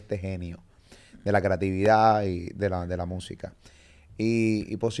que es este genio de la creatividad y de la música.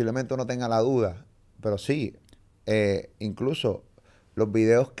 Y posiblemente uno tenga la duda, pero sí, incluso los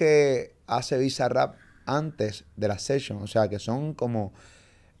videos que hace BZRP antes de la session, o sea, que son como...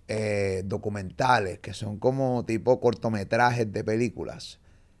 documentales, que son como tipo cortometrajes de películas,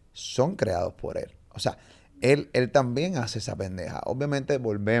 son creados por él. O sea, él también hace esa pendeja. Obviamente,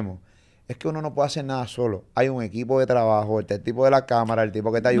 volvemos. Es que uno no puede hacer nada solo. Hay un equipo de trabajo, el tipo de la cámara, el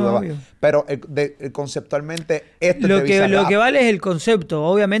tipo que te ayuda. No, pero conceptualmente, esto lo que vale es el concepto.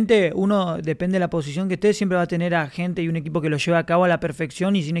 Obviamente, uno, depende de la posición que esté, siempre va a tener a gente y un equipo que lo lleva a cabo a la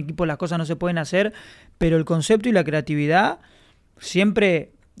perfección y sin equipo las cosas no se pueden hacer. Pero el concepto y la creatividad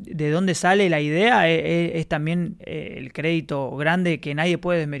siempre... De dónde sale la idea es también el crédito grande que nadie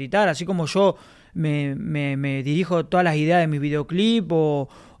puede desmeritar. Así como yo me dirijo todas las ideas de mis videoclips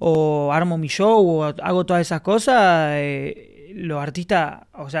o armo mi show o hago todas esas cosas, los artistas,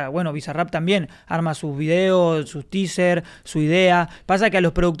 o sea, bueno, BZRP también arma sus videos, sus teasers, su idea. Pasa que a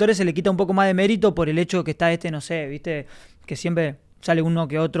los productores se le quita un poco más de mérito por el hecho que está no sé, viste, que siempre sale uno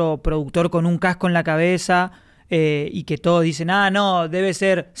que otro productor con un casco en la cabeza. Y que todos dicen, no, debe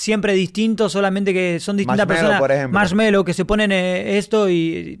ser siempre distinto, solamente que son distintas personas. Por ejemplo. Marshmello, que se ponen esto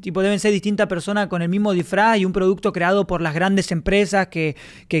y tipo deben ser distintas personas con el mismo disfraz y un producto creado por las grandes empresas que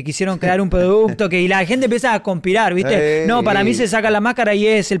quisieron crear un producto, y la gente empieza a conspirar, ¿viste? No, para mí se saca la máscara y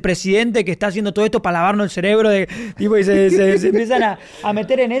es el presidente que está haciendo todo esto para lavarnos el cerebro, y se empiezan a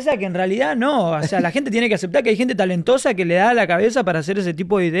meter en esa que en realidad no. O sea, la gente tiene que aceptar que hay gente talentosa que le da la cabeza para hacer ese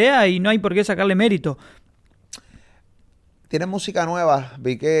tipo de idea y no hay por qué sacarle mérito. Tienes música nueva,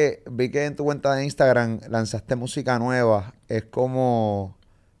 vi que en tu cuenta de Instagram lanzaste música nueva, es como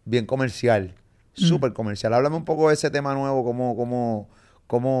bien comercial, súper comercial. Háblame un poco de ese tema nuevo, o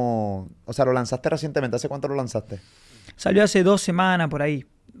sea, lo lanzaste recientemente, ¿hace cuánto lo lanzaste? Salió hace 2 semanas por ahí,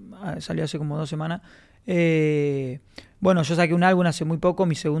 salió hace como 2 semanas. Bueno, yo saqué un álbum hace muy poco,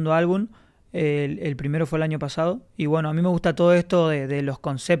 mi segundo álbum, El primero fue el año pasado. Y bueno, a mí me gusta todo esto de los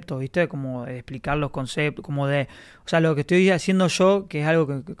conceptos, ¿viste? Como de explicar los conceptos, como de... O sea, lo que estoy haciendo yo, que es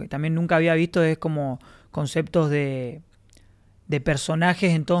algo que también nunca había visto, es como conceptos de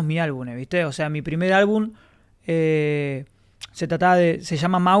personajes en todos mis álbumes, ¿viste? O sea, mi primer álbum se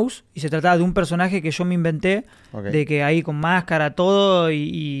llama Mouse y se trataba de un personaje que yo me inventé, de que ahí con máscara, todo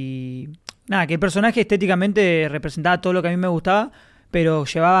y nada, que el personaje estéticamente representaba todo lo que a mí me gustaba, pero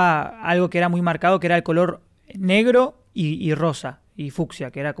llevaba algo que era muy marcado, que era el color negro y rosa y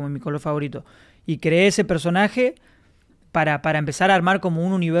fucsia, que era como mi color favorito. Y creé ese personaje para empezar a armar como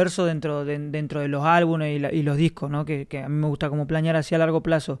un universo dentro de los álbumes y los discos, ¿no? Que a mí me gusta como planear así a largo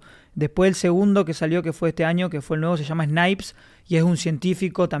plazo. Después el segundo que salió, que fue este año, que fue el nuevo, se llama Snipes, y es un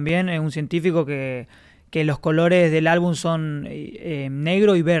científico también, es un científico que los colores del álbum son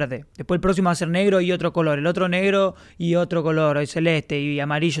negro y verde. Después el próximo va a ser negro y otro color, el otro negro y otro color, el celeste y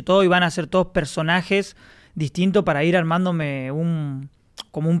amarillo, todo, y van a ser todos personajes distintos para ir armándome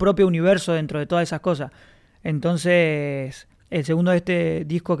como un propio universo dentro de todas esas cosas. Entonces, el segundo de este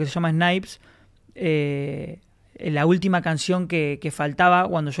disco que se llama Snipes, la última canción que faltaba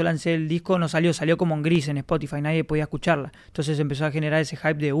cuando yo lancé el disco no salió como en gris en Spotify, nadie podía escucharla. Entonces empezó a generar ese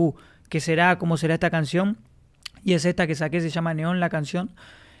hype de, ¿qué será? ¿Cómo será esta canción? Y es esta que saqué, se llama Neón la canción,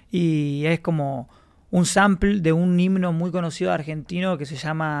 y es como un sample de un himno muy conocido argentino que se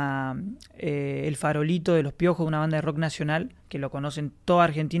llama El Farolito de los Piojos, una banda de rock nacional, que lo conocen toda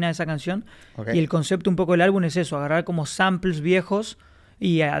Argentina esa canción. Okay. Y el concepto un poco del álbum es eso, agarrar como samples viejos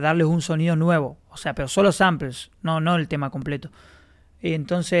y a darles un sonido nuevo. O sea, pero solo samples, no el tema completo. Y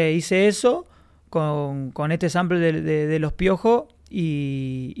entonces hice eso con este sample de los Piojos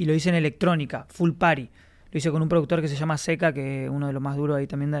y lo hice en electrónica, full party. Lo hice con un productor que se llama Seca, que es uno de los más duros ahí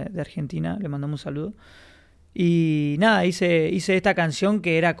también de Argentina. Le mandamos un saludo. Y nada, hice esta canción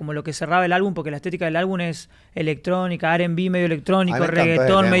que era como lo que cerraba el álbum, porque la estética del álbum es electrónica, R&B medio electrónico,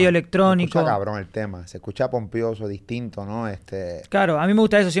 reggaetón medio electrónico. Se escucha cabrón el tema, se escucha pompioso, distinto, ¿no? Claro, a mí me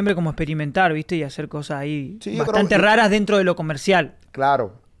gusta eso siempre como experimentar, ¿viste? Y hacer cosas ahí bastante raras dentro de lo comercial.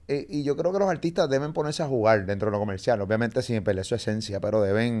 Claro, y yo creo que los artistas deben ponerse a jugar dentro de lo comercial, obviamente sin perder su esencia, pero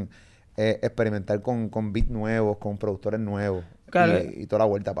deben experimentar con beats nuevos, con productores nuevos. Claro. Y toda la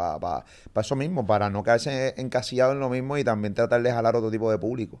vuelta para eso mismo, para no quedarse encasillado en lo mismo y también tratar de jalar otro tipo de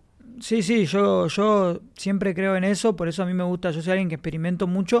público. Sí, yo siempre creo en eso, por eso a mí me gusta, yo soy alguien que experimento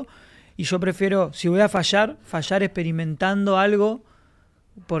mucho y yo prefiero, si voy a fallar experimentando algo,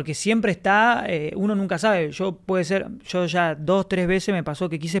 porque siempre está, uno nunca sabe, yo ya 2, 3 veces me pasó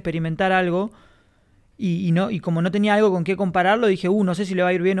que quise experimentar algo y como no tenía algo con qué compararlo, dije, no sé si le va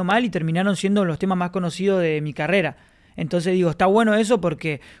a ir bien o mal, y terminaron siendo los temas más conocidos de mi carrera. Entonces digo, está bueno eso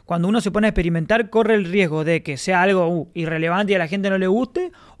porque cuando uno se pone a experimentar corre el riesgo de que sea algo irrelevante y a la gente no le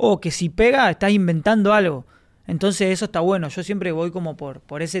guste, o que si pega estás inventando algo. Entonces eso está bueno, yo siempre voy como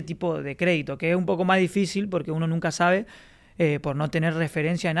por ese tipo de crédito, que es un poco más difícil porque uno nunca sabe, por no tener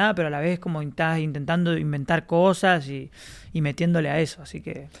referencia a nada, pero a la vez como estás intentando inventar cosas y metiéndole a eso, así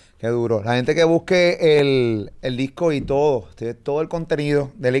que... Qué duro. La gente que busque el disco y todo el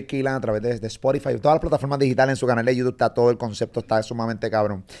contenido de Killah a través de Spotify, todas las plataformas digitales, en su canal de YouTube, está todo el concepto, está sumamente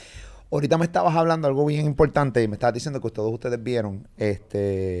cabrón. Ahorita me estabas hablando algo bien importante y me estabas diciendo que todos ustedes vieron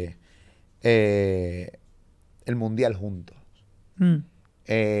el Mundial juntos.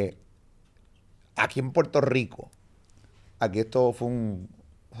 Aquí en Puerto Rico, aquí esto fue un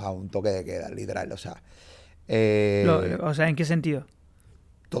toque de queda, literal, o sea, ¿en qué sentido?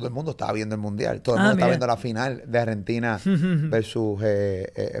 Todo el mundo estaba viendo el Mundial. Todo el mundo estaba viendo la final de Argentina versus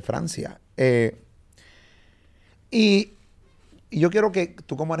Francia. Y yo quiero que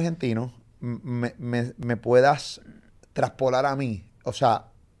tú como argentino me puedas traspolar a mí. O sea,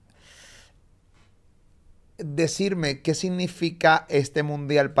 decirme qué significa este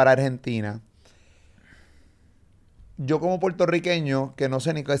Mundial para Argentina. Yo como puertorriqueño, que no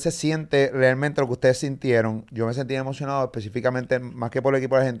sé ni qué se siente realmente lo que ustedes sintieron, yo me sentí emocionado específicamente, más que por el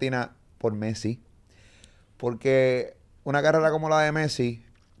equipo de Argentina, por Messi. Porque una carrera como la de Messi,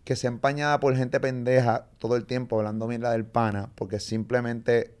 que se empañada por gente pendeja todo el tiempo hablando mierda del pana, porque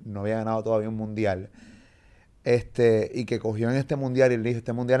simplemente no había ganado todavía un mundial, y que cogió en este mundial y le dijo,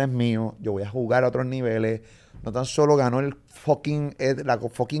 este mundial es mío, yo voy a jugar a otros niveles. No tan solo ganó la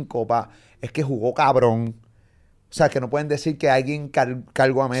fucking copa, es que jugó cabrón. O sea, que no pueden decir que alguien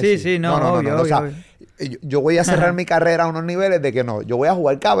cargó a Messi. Sí, no, obvio. O sea, yo voy a cerrar mi carrera a unos niveles de que no. Yo voy a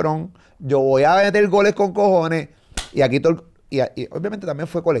jugar cabrón, yo voy a meter goles con cojones. Y aquí y obviamente también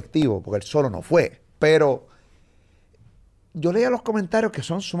fue colectivo, porque él solo no fue. Pero yo leía los comentarios que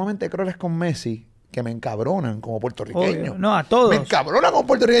son sumamente crueles con Messi, que me encabronan como puertorriqueño. Obvio. No, a todos. Me encabronan como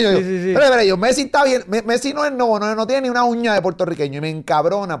puertorriqueño. Sí. Pero, Messi está bien. Messi no tiene ni una uña de puertorriqueño. Y me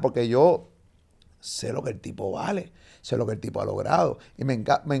encabrona porque yo sé lo que el tipo vale. Sé lo que el tipo ha logrado. Y me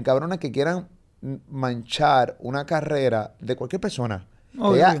encabrona que quieran manchar una carrera de cualquier persona.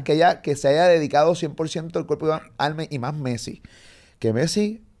 Que se haya dedicado 100% el cuerpo y alma, y más Messi. Que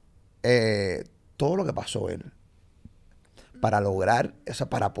Messi, todo lo que pasó él, para lograr, o sea,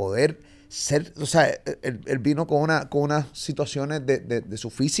 para poder ser, o sea, él vino con unas situaciones de su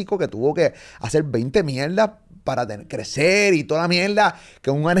físico que tuvo que hacer 20 mierdas para crecer y toda la mierda,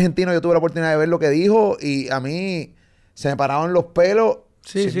 que un argentino yo tuve la oportunidad de ver lo que dijo y a mí se me paraban los pelos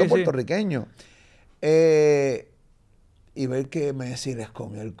siendo puertorriqueño. Y ver que Messi les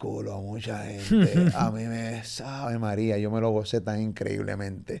comió el culo a mucha gente, a mí me sabe María, yo me lo gocé tan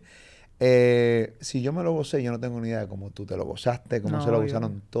increíblemente. Si yo me lo gocé, yo no tengo ni idea de cómo tú te lo gozaste, cómo se lo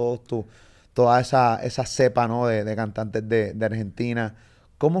gozaron toda esa cepa, ¿no? de cantantes de Argentina.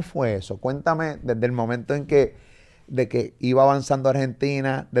 ¿Cómo fue eso? Cuéntame desde el momento de que iba avanzando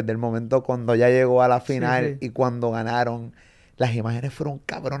Argentina, desde el momento cuando ya llegó a la final y cuando ganaron. Las imágenes fueron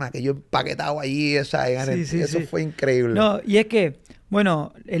cabronas, que yo empaquetado allí, o sea, eso fue increíble. No, y es que,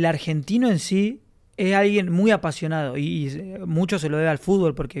 bueno, el argentino en sí es alguien muy apasionado y mucho se lo debe al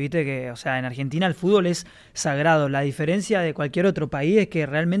fútbol, porque viste que, o sea, en Argentina el fútbol es sagrado. La diferencia de cualquier otro país es que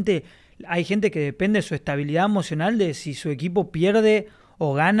realmente hay gente que depende de su estabilidad emocional de si su equipo pierde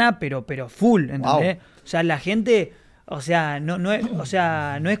o gana, pero full, ¿entendés? Wow. O sea, la gente... O sea, no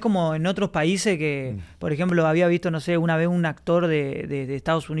es como en otros países que, por ejemplo, había visto, no sé, una vez un actor de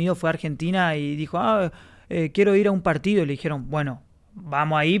Estados Unidos fue a Argentina y dijo, quiero ir a un partido. Y le dijeron, bueno,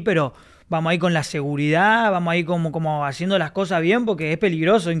 vamos ahí, pero vamos ahí con la seguridad, vamos ahí como haciendo las cosas bien, porque es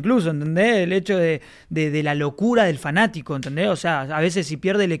peligroso incluso, ¿entendés? El hecho de la locura del fanático, ¿entendés? O sea, a veces si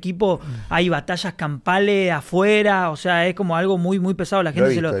pierde el equipo hay batallas campales afuera, o sea, es como algo muy, muy pesado. La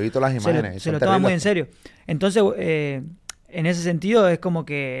gente se lo toma muy en serio. Entonces, en ese sentido es como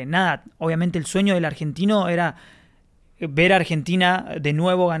que, nada, obviamente el sueño del argentino era ver a Argentina de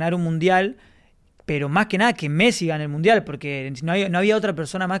nuevo ganar un mundial, pero más que nada que Messi gane el mundial, porque no había otra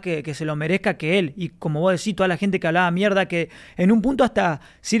persona más que se lo merezca que él. Y como vos decís, toda la gente que hablaba mierda, que en un punto hasta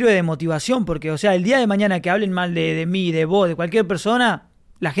sirve de motivación, porque, o sea, el día de mañana que hablen mal de mí, de vos, de cualquier persona...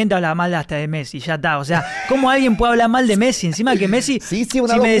 La gente habla mal hasta de Messi, ya está. O sea, ¿cómo alguien puede hablar mal de Messi? Encima que Messi, una si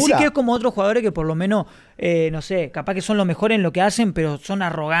locura. Me decís que es como otros jugadores que por lo menos, no sé, capaz que son los mejores en lo que hacen, pero son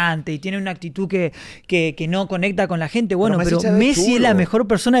arrogantes y tienen una actitud que no conecta con la gente. Bueno, pero Messi es la mejor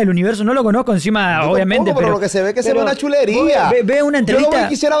persona del universo. No lo conozco encima, yo obviamente. Tampoco, pero lo que se ve que se ve una chulería. Ve una entrevista. Yo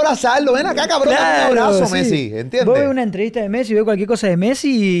quisiera abrazarlo. Ven acá, cabrón, dame un abrazo, Messi. ¿Entiendes? Vos ves una entrevista de Messi, ves cualquier cosa de Messi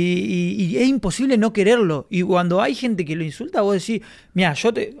y es imposible no quererlo. Y cuando hay gente que lo insulta, vos decís, mira,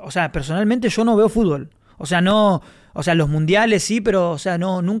 o sea, personalmente yo no veo fútbol. O sea, los mundiales sí, pero, o sea,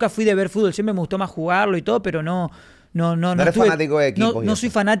 nunca fui de ver fútbol. Siempre me gustó más jugarlo y todo, pero no eres fanático de equipos. No soy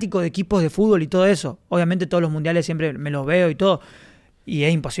fanático de equipos de fútbol y todo eso. Obviamente todos los mundiales siempre me los veo y todo. Y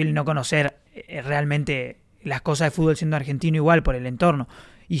es imposible no conocer realmente las cosas de fútbol siendo argentino igual por el entorno.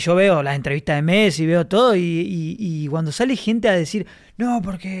 Y yo veo las entrevistas de Messi, veo todo y cuando sale gente a decir, no,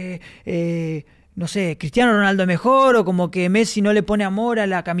 porque... no sé, Cristiano Ronaldo es mejor, o como que Messi no le pone amor a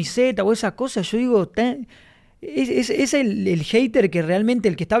la camiseta, o esas cosas, yo digo, es el hater que realmente,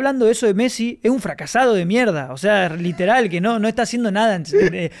 el que está hablando de eso de Messi, es un fracasado de mierda, o sea, literal, que no está haciendo nada,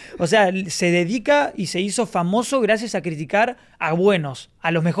 o sea, se dedica y se hizo famoso gracias a criticar a buenos,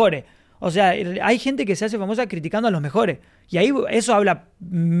 a los mejores. O sea, hay gente que se hace famosa criticando a los mejores, y ahí eso habla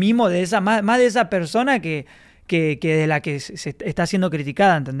mismo de más de esa persona que de la que se está siendo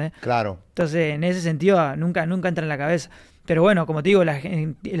criticada, ¿entendés? Claro. Entonces, en ese sentido, nunca entra en la cabeza. Pero bueno, como te digo, el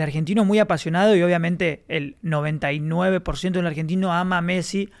argentino es muy apasionado y obviamente el 99% del argentino ama a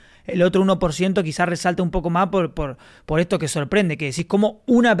Messi. El otro 1% quizás resalta un poco más por esto que sorprende, que decís cómo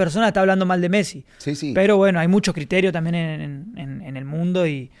una persona está hablando mal de Messi. Sí. Pero bueno, hay mucho criterio también en el mundo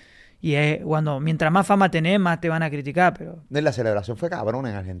y mientras más fama tenés, más te van a criticar, pero... La celebración fue cabrón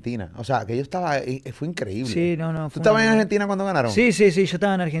en Argentina. O sea, que yo estaba... Fue increíble. Sí, no. ¿Tú estabas en Argentina cuando ganaron? Sí, yo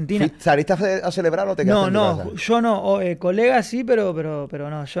estaba en Argentina. ¿Saliste a celebrar o te quedaste en tu casa? Yo no. Colegas sí, pero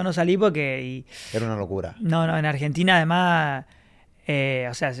no. Yo no salí porque... Era una locura. No, en Argentina además...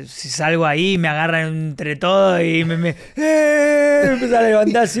 o sea, si salgo ahí, me agarran entre todos y me empiezan a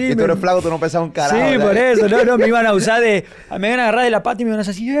levantar así. Y tú eres flaco, tú no pesas un carajo. Sí, por eso, no, me iban a usar me iban a agarrar de la pata y me iban a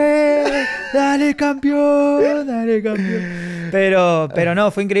hacer así, dale campeón. Pero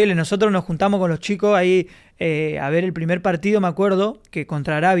no, fue increíble. Nosotros nos juntamos con los chicos ahí a ver el primer partido, me acuerdo, que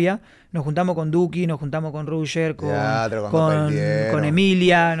contra Arabia. Nos juntamos con Duki, nos juntamos con Ruger, con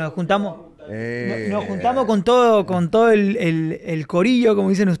Emilia, nos juntamos... Nos juntamos con todo el corillo, como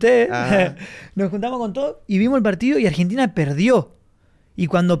dicen ustedes. Nos juntamos con todo y vimos el partido y Argentina perdió. Y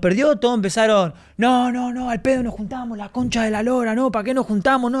cuando perdió, todos empezaron, no, al pedo nos juntamos, la concha de la lora, no, ¿para qué nos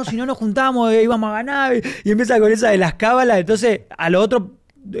juntamos? No, si no nos juntamos íbamos a ganar. Y empieza con esa de las cábalas. Entonces, a los otros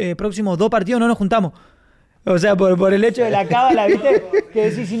próximos 2 partidos no nos juntamos. O sea, por el hecho de la cábala, ¿viste?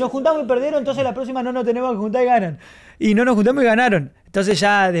 Que si nos juntamos y perdieron, entonces la próxima no nos tenemos que juntar y ganan. Y no nos juntamos y ganaron. Entonces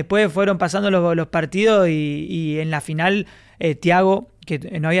ya después fueron pasando los partidos y en la final Thiago, que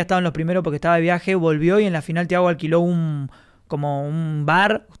no había estado en los primeros porque estaba de viaje, volvió y en la final Thiago alquiló como un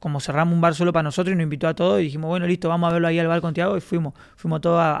bar, como cerramos un bar solo para nosotros y nos invitó a todos y dijimos, bueno, listo, vamos a verlo ahí al bar con Thiago y fuimos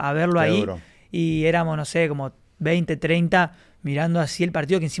todos a verlo. Qué ahí duro. Y éramos, no sé, como 20, 30 mirando así el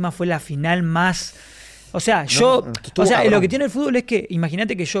partido que encima fue la final más... O sea, lo que tiene el fútbol es que,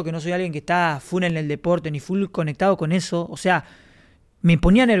 imagínate que yo, que no soy alguien que está full en el deporte ni full conectado con eso, o sea, me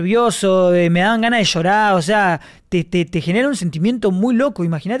ponía nervioso, me daban ganas de llorar, o sea, te genera un sentimiento muy loco.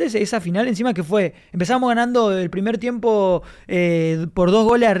 Imagínate esa final encima que fue, empezamos ganando el primer tiempo por 2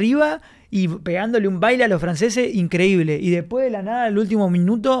 goles arriba y pegándole un baile a los franceses increíble. Y después de la nada, al último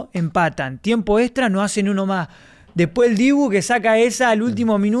minuto, empatan. Tiempo extra, no hacen uno más. Después el Dibu que saca esa al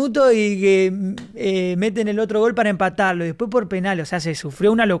último minuto y que meten el otro gol para empatarlo. Después por penal, o sea, se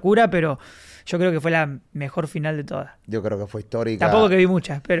sufrió una locura, pero yo creo que fue la mejor final de todas. Yo creo que fue histórica. Tampoco que vi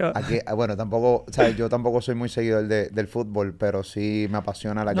muchas, pero... Aquí, bueno, tampoco, ¿sabes? Yo tampoco soy muy seguidor del fútbol, pero sí me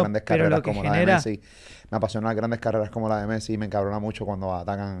apasiona las grandes carreras como la de Messi. Me apasiona las grandes carreras como la de Messi y me encabrona mucho cuando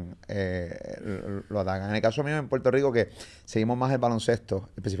atacan, lo atacan. En el caso mío en Puerto Rico, que seguimos más el baloncesto,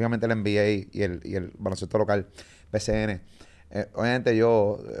 específicamente el NBA y el baloncesto local, BCN. Obviamente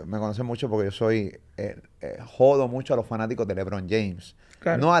me conocen mucho porque yo soy, jodo mucho a los fanáticos de LeBron James.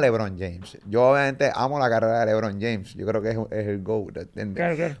 Claro. No a LeBron James. Yo obviamente amo la carrera de LeBron James. Yo creo que es el GOAT,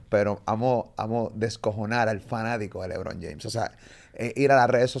 ¿entiendes? Claro. Pero amo descojonar al fanático de LeBron James. O sea, ir a las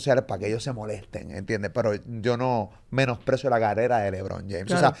redes sociales para que ellos se molesten, ¿entiendes? Pero yo no menosprecio la carrera de LeBron James.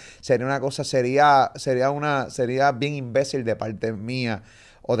 Claro. O sea, sería bien imbécil de parte mía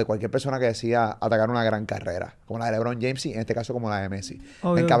o de cualquier persona que decida atacar una gran carrera, como la de LeBron James y en este caso como la de Messi.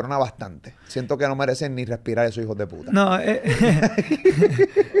 Obvio. Me encabrona bastante. Siento que no merecen ni respirar esos hijos de puta. No, es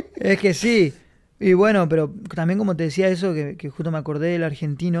que sí. Y bueno, pero también como te decía eso, que justo me acordé del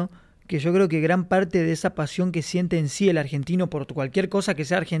argentino, que yo creo que gran parte de esa pasión que siente en sí el argentino por cualquier cosa que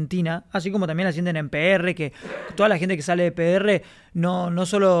sea argentina, así como también la sienten en PR, que toda la gente que sale de PR, no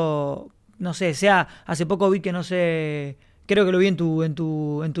solo, no sé, hace poco vi que no sé... Creo que lo vi en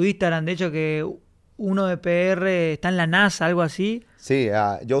tu Instagram, de hecho, que uno de PR está en la NASA, algo así. Sí,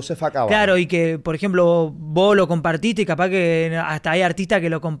 Joseph acaba. Claro, y que, por ejemplo, vos lo compartiste y capaz que hasta hay artistas que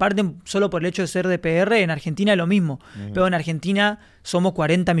lo comparten solo por el hecho de ser de PR. En Argentina es lo mismo. Pero en Argentina somos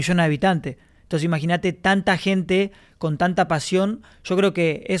 40 millones de habitantes. Entonces imagínate tanta gente con tanta pasión. Yo creo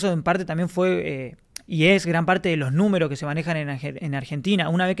que eso en parte también fue... y es gran parte de los números que se manejan en Argentina.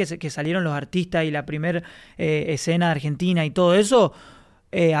 Una vez que salieron los artistas y la primera escena de Argentina y todo eso,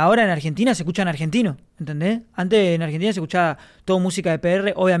 ahora en Argentina se escucha en argentino, ¿entendés? Antes en Argentina se escuchaba toda música de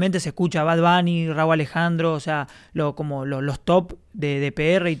PR, obviamente se escucha Bad Bunny, Raúl Alejandro, o sea, como los top de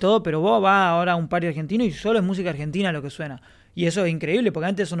PR y todo, pero vos vas ahora a un party argentino y solo es música argentina lo que suena. Y eso es increíble, porque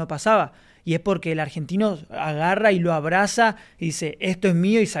antes eso no pasaba. Y es porque el argentino agarra y lo abraza y dice, esto es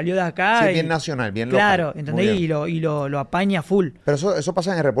mío y salió de acá. Sí, bien nacional, bien local. Claro, ¿entendés? Y lo apaña full. Pero eso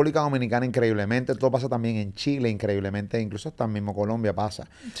pasa en República Dominicana increíblemente, todo pasa también en Chile increíblemente, incluso hasta mismo Colombia pasa.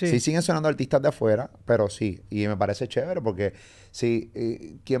 Sí, siguen sonando artistas de afuera, pero sí, y me parece chévere porque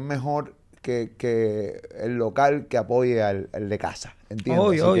sí, ¿quién mejor que el local que apoye al de casa?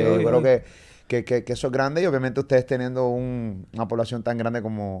 ¿Entiendes? Yo creo que eso es grande y obviamente ustedes teniendo una población tan grande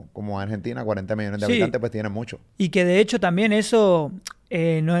como Argentina, 40 millones de habitantes, pues tienen mucho. Y que de hecho también eso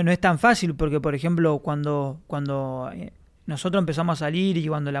no es tan fácil porque, por ejemplo, cuando nosotros empezamos a salir y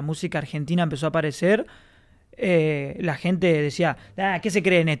cuando la música argentina empezó a aparecer, la gente decía, ¿qué se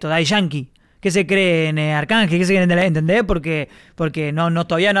cree en esto? Daddy Yankee. ¿Qué se cree en Arcángel? ¿Qué se cree en ¿entendés? Porque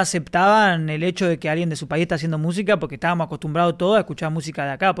todavía no aceptaban el hecho de que alguien de su país está haciendo música porque estábamos acostumbrados todos a escuchar música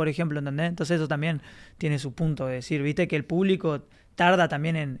de acá, por ejemplo, ¿entendés? Entonces eso también tiene su punto de decir, viste, que el público tarda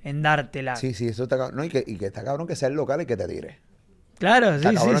también en dártela. Sí, eso está cabrón. No, y que está cabrón que sea el local y que te tire. Claro, sí,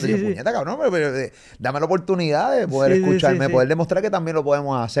 cabrón, sí. Puñeta, cabrón, pero dame la oportunidad de poder escucharme, poder demostrar que también lo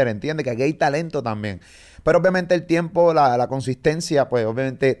podemos hacer, ¿entiendes? Que aquí hay talento también. Pero obviamente el tiempo, la consistencia, pues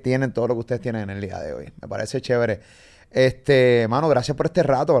obviamente tienen todo lo que ustedes tienen en el día de hoy. Me parece chévere. Mano, gracias por este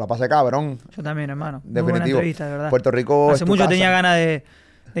rato, la pasé cabrón. Yo también, hermano. Definitivo. Muy buena entrevista, de verdad. Puerto Rico hace mucho tenía ganas de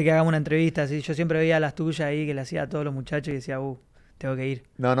que hagamos una entrevista, ¿sí? Yo siempre veía las tuyas ahí que le hacía a todos los muchachos y decía, tengo que ir.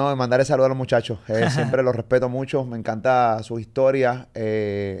 No, mandaré saludos a los muchachos. Siempre los respeto mucho. Me encanta sus historias.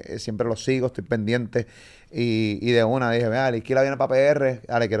 Siempre los sigo, estoy pendiente. Y de una dije, vea, Killah viene para PR.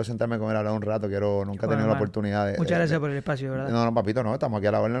 Dale, quiero sentarme con él a hablar un rato. Nunca he tenido la oportunidad de... Muchas gracias por el espacio, de verdad. No, papito, no. Estamos aquí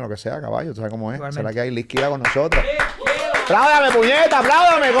a la orden, lo que sea, caballo. ¿Tú sabes cómo es? Igualmente. ¿Será que hay Killah con nosotros? ¡Apláudame, puñeta!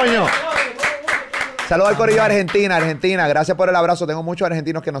 ¡Apláudame, coño! Saludos al corillo de Argentina. Gracias por el abrazo. Tengo muchos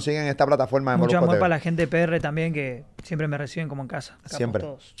argentinos que nos siguen en esta plataforma de Mucho Molusco amor TV. para la gente de PR también, que siempre me reciben como en casa. Acá Siempre.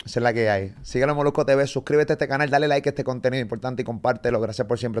 todos. Esa es la que hay. Síguelo en Molusco TV. Suscríbete a este canal. Dale like a este contenido importante y compártelo. Gracias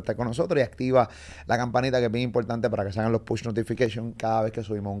por siempre estar con nosotros. Y activa la campanita, que es bien importante para que salgan los push notifications cada vez que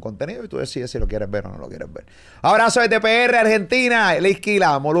subimos un contenido. Y tú decides si lo quieres ver o no lo quieres ver. Abrazo desde PR, Argentina.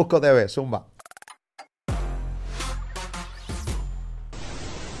 Killah, Molusco TV. Zumba.